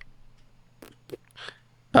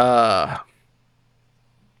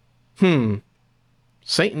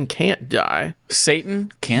 Satan can't die.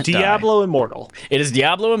 Satan can't die. Diablo Immortal. It is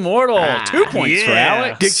Diablo Immortal. 2 points for yeah.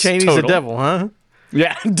 Alex. Dick Cheney's Total. the devil, huh?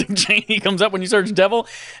 Yeah, Dick Cheney comes up when you search devil.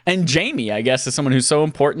 And Jamie, I guess, is someone who's so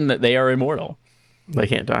important that they are immortal. They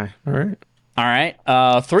can't die. All right. All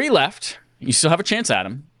right. 3 left. You still have a chance,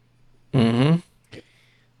 Adam. Mm-hmm.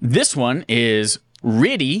 This one is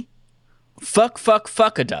Riddy fuck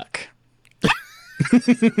a duck.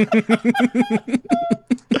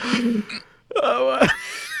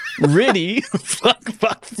 Riddy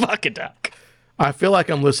fuck a duck. I feel like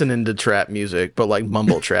I'm listening to trap music, but like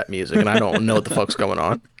mumble trap music, and I don't know what the fuck's going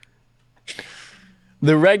on.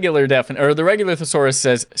 The regular the regular thesaurus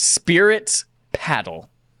says spirits paddle.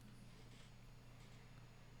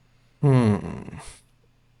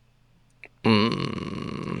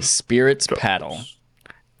 Spirits paddle.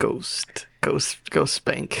 Ghost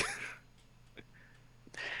spank.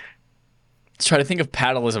 Let's try to think of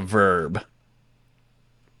paddle as a verb.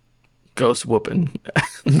 Ghost whooping.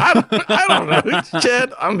 I don't know.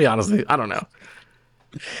 Chad, I'm gonna be honest with you. I don't know.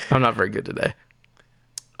 I'm not very good today.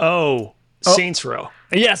 Oh, Saints Row.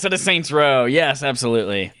 Yes, it is Saints Row. Yes,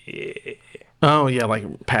 absolutely. Oh yeah, like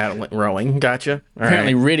paddling, rowing. Gotcha. All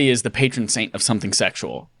Apparently, right. Riddy is the patron saint of something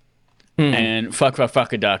sexual. And fuck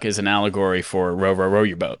a duck is an allegory for row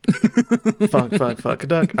your boat. fuck a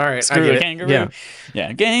duck. All right, Screw I get a it. kangaroo. Yeah,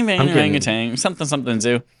 Yeah, gang bang getting- orangutan, something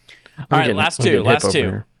zoo. All I'm right, getting- last I'm two. getting hip Last over two.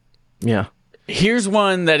 here. Yeah. Here's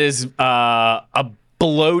one that is a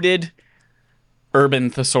bloated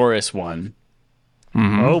urban thesaurus one.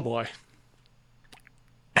 Oh boy.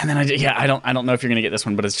 And then I don't know if you're gonna get this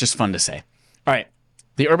one, but it's just fun to say. All right,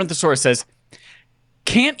 the urban thesaurus says,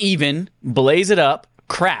 "Can't even blaze it up,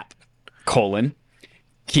 crap, colon,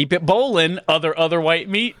 keep it bowlin', other white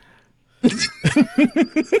meat."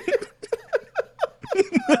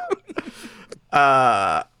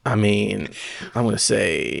 I mean, I'm gonna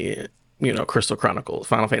say, Crystal Chronicles,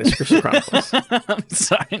 Final Fantasy Crystal Chronicles.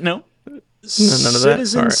 Sorry, no, None of that?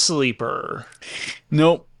 Citizen All right. Sleeper.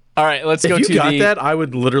 nope. All right, let's go If to you got the that, I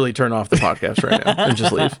would literally turn off the podcast right now and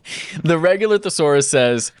just leave. the regular thesaurus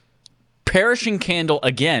says, "Perishing candle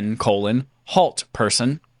again, colon, halt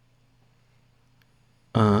person."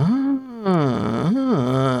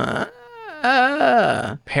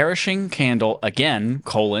 Perishing candle again,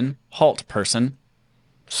 colon, halt person.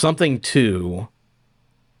 Something to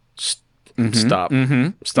stop,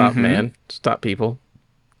 man, stop people.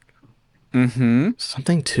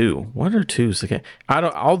 Something to. What are twos again? I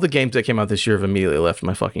don't. All the games that came out this year have immediately left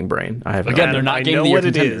my fucking brain. I have no Again, idea. they're not I Game know of the Year what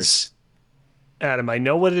it contenders. is. Adam, I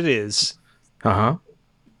know what it is. Uh-huh.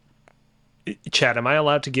 Chad, am I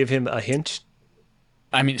allowed to give him a hint?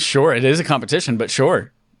 I mean, sure, it is a competition, but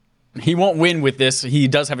sure. He won't win with this. He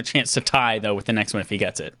does have a chance to tie, though, with the next one if he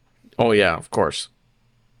gets it. Oh yeah, of course.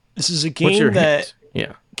 This is a What's your game that hint?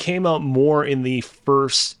 Yeah. came out more in the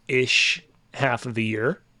first-ish half of the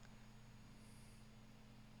year.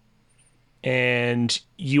 And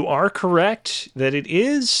you are correct that it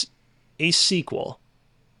is a sequel.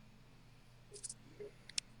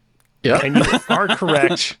 Yeah. And you are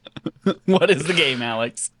correct. What is the game,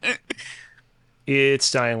 Alex? It's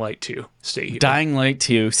Dying Light 2. Stay here. Dying Light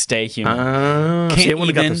 2, Stay Human. See, Can't I would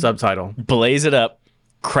have got the even- subtitle. Blaze it up,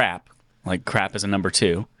 crap. Like crap is a number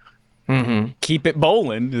 2. Mm-hmm. Keep it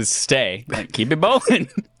bowling is stay. Like, keep it bowling.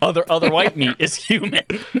 Other white meat is human.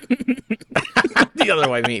 The other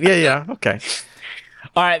white meat. Yeah. Okay.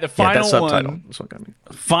 All right, the Yeah, final that subtitle. one. That's what got me.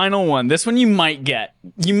 Final one. This one you might get.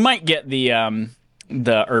 You might get the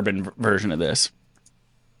urban version of this.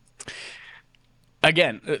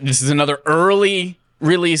 Again, this is another early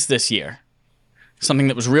release this year. Something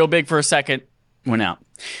that was real big for a second, went out.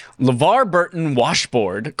 LeVar Burton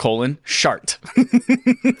washboard, colon, shart.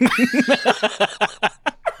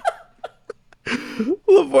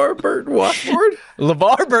 LeVar Burton washboard.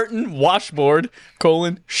 LeVar Burton washboard,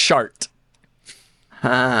 colon, shart.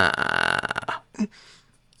 LeVar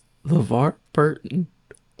Burton.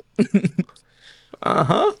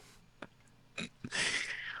 All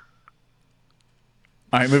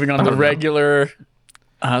right, moving on to the regular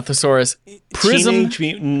Thesaurus. Prism. Teenage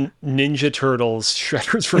Mutant Ninja Turtles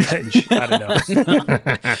Shredder's Revenge. I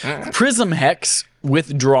don't know. Prism Hex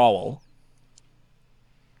Withdrawal.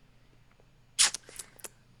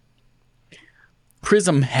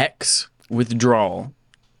 Prism Hex Withdrawal.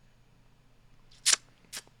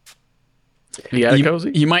 Yeah,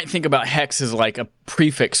 Cozy? You might think about hex as like a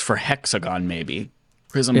prefix for hexagon, maybe.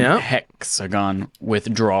 Prism Hexagon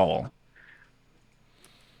Withdrawal.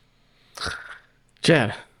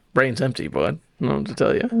 Chad, brain's empty, bud. I don't know what to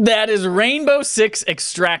tell you. That is Rainbow Six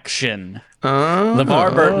Extraction.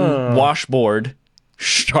 LeVar Burton Washboard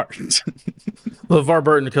Shart. LeVar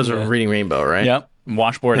Burton because of reading Rainbow, right? Yep.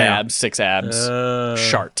 Washboard Yeah. abs, 6 abs.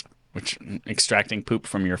 Shart. Which extracting poop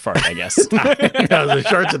from your fart, I guess. Yeah, the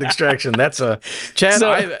shards and extraction. That's a Chad.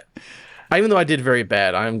 So- I even though I did very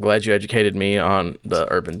bad, I'm glad you educated me on the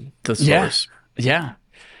urban thesaurus. Yeah.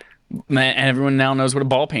 Man, and everyone now knows what a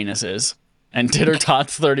ball penis is. And Titter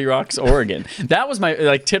Tots 30 Rocks, Oregon. That was my,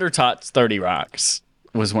 like, Titter Tots 30 Rocks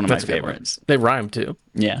was one of That's a my good one. favorites. They rhyme too.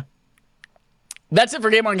 Yeah. That's it for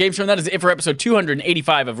Game On Game Show, and that is it for episode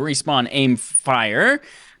 285 of Respawn Aim Fire.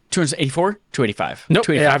 284? 285. Nope.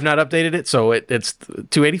 285. Yeah, I've not updated it, so it's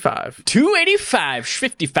 285. 285,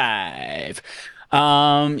 55.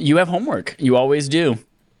 You have homework. You always do.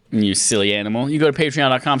 You silly animal. You go to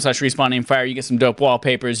patreon.com/respawn-aimfire. You get some dope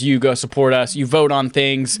wallpapers. You go support us. You vote on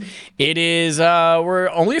things. It is, we're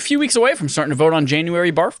only a few weeks away from starting to vote on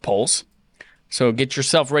January barf polls. So get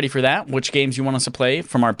yourself ready for that. Which games you want us to play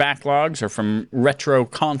from our backlogs or from retro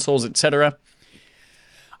consoles, etc.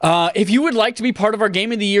 If you would like to be part of our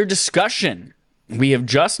Game of the Year discussion, we have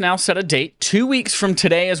just now set a date 2 weeks from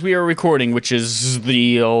today as we are recording, which is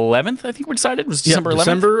the 11th, I think we decided. It was December 11th?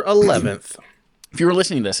 December 11th. If you were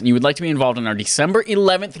listening to this and you would like to be involved in our December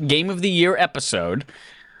 11th Game of the Year episode,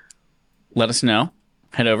 let us know.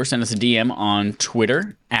 Head over, send us a DM on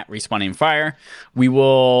Twitter at RespawnAimFire. We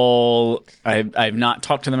will, I've not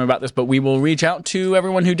talked to them about this, but we will reach out to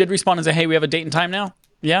everyone who did respond and say, hey, we have a date and time now.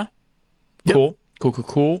 Yeah? Yep. Cool.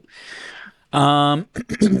 I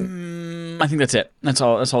think that's it. That's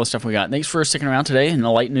all the stuff we got. Thanks for sticking around today in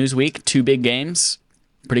the light news week. 2 big games.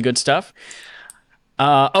 Pretty good stuff.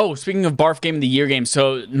 Speaking of Barf Game of the Year games,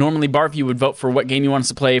 so normally Barf, you would vote for what game you want us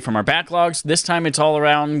to play from our backlogs. This time it's all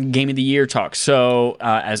around Game of the Year talk. So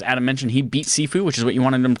as Adam mentioned, he beat Sifu, which is what you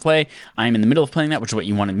wanted him to play. I'm in the middle of playing that, which is what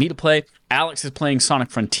you wanted me to play. Alex is playing Sonic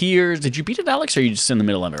Frontiers. Did you beat it, Alex, or are you just in the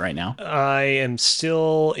middle of it right now? I am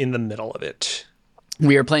still in the middle of it.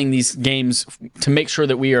 We are playing these games to make sure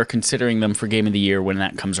that we are considering them for Game of the Year when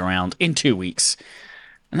that comes around in 2 weeks.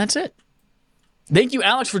 And that's it. Thank you,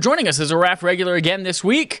 Alex, for joining us as a RAF regular again this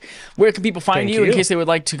week. Where can people find Thank you in you. case they would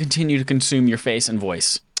like to continue to consume your face and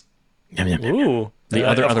voice? Yum, yum, yum. Ooh. The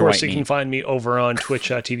Of other course, white you can meat. find me over on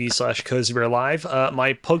twitch.tv/CozyBearLive.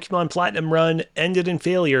 My Pokemon Platinum run ended in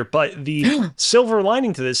failure, but the silver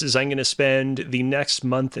lining to this is I'm going to spend the next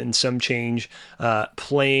month and some change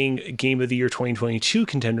playing Game of the Year 2022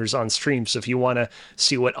 contenders on stream. So if you want to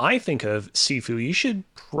see what I think of Sifu, you should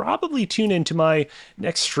probably tune into my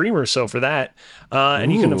next stream or so for that.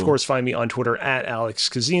 And you can, of course, find me on Twitter at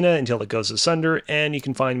AlexKazina until it goes asunder. And you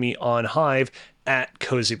can find me on Hive at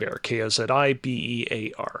Cozy Bear,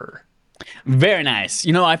 KOZIBEAR. Very nice.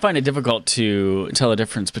 You know, I find it difficult to tell the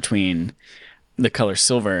difference between the color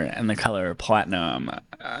silver and the color platinum.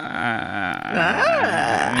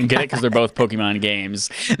 Get it? Because they're both Pokemon games.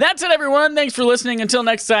 That's it, everyone. Thanks for listening. Until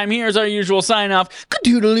next time, here's our usual sign-off.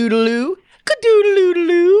 Ka-doodle-oodle-oo.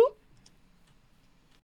 Ka-doodle-oodle-oo.